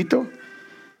momentito,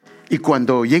 y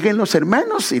cuando lleguen los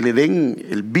hermanos y le den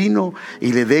el vino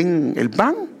y le den el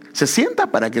pan, se sienta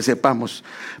para que sepamos.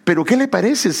 Pero ¿qué le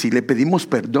parece si le pedimos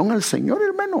perdón al Señor,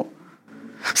 hermano?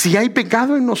 Si hay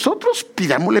pecado en nosotros,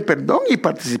 pidámosle perdón y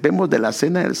participemos de la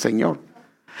cena del Señor.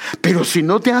 Pero si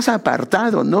no te has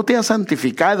apartado, no te has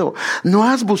santificado, no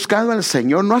has buscado al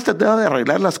Señor, no has tratado de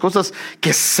arreglar las cosas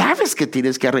que sabes que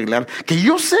tienes que arreglar, que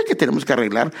yo sé que tenemos que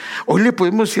arreglar, hoy le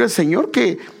podemos decir al Señor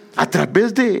que a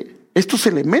través de estos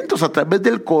elementos, a través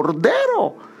del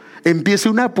Cordero, empiece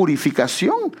una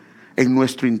purificación en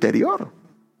nuestro interior,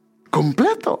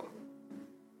 completo.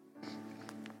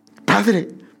 Padre,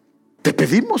 te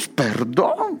pedimos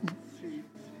perdón.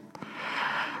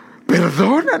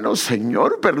 Perdónanos,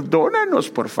 Señor, perdónanos,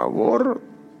 por favor.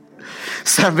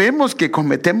 Sabemos que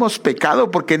cometemos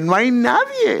pecado porque no hay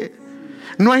nadie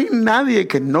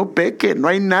que no peque, no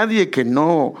hay nadie que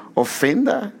no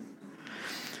ofenda.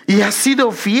 Y has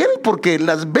sido fiel porque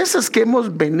las veces que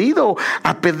hemos venido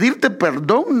a pedirte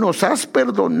perdón, nos has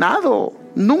perdonado.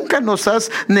 Nunca nos has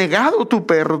negado tu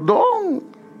perdón.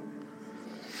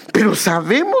 Pero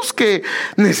sabemos que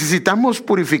necesitamos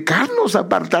purificarnos,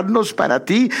 apartarnos para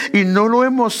ti, y no lo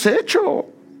hemos hecho.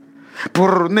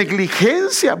 Por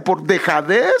negligencia, por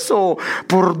dejadez o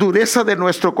por dureza de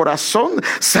nuestro corazón,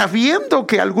 sabiendo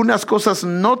que algunas cosas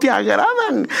no te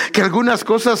agradan, que algunas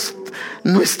cosas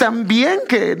no están bien,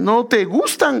 que no te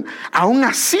gustan. Aún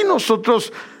así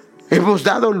nosotros hemos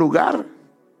dado lugar.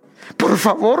 Por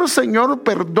favor, Señor,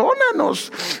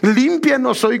 perdónanos,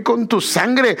 límpianos hoy con tu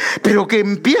sangre, pero que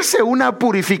empiece una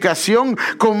purificación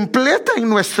completa en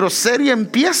nuestro ser y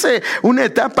empiece una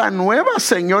etapa nueva,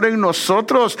 Señor, en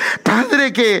nosotros.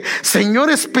 Padre, que, Señor,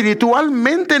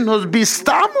 espiritualmente nos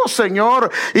vistamos, Señor,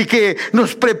 y que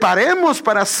nos preparemos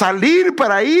para salir,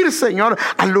 para ir, Señor,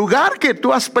 al lugar que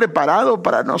tú has preparado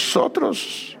para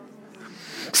nosotros.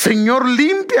 Señor,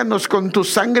 límpianos con tu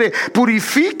sangre,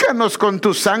 purifícanos con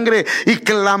tu sangre, y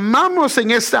clamamos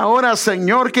en esta hora,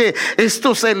 Señor, que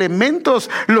estos elementos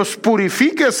los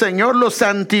purifiques, Señor, los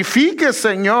santifiques,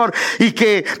 Señor, y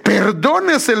que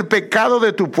perdones el pecado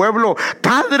de tu pueblo.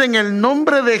 Padre, en el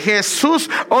nombre de Jesús,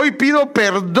 hoy pido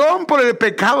perdón por el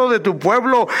pecado de tu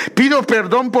pueblo, pido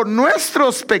perdón por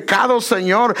nuestros pecados,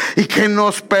 Señor, y que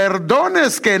nos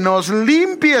perdones, que nos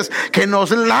limpies, que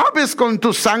nos laves con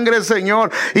tu sangre, Señor,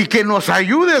 y que nos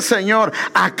ayude, Señor,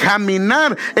 a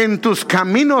caminar en tus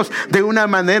caminos de una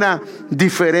manera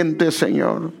diferente,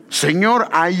 Señor. Señor,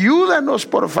 ayúdanos,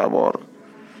 por favor.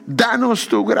 Danos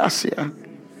tu gracia.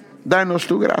 Danos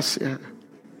tu gracia.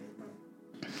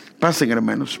 Pasen,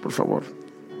 hermanos, por favor.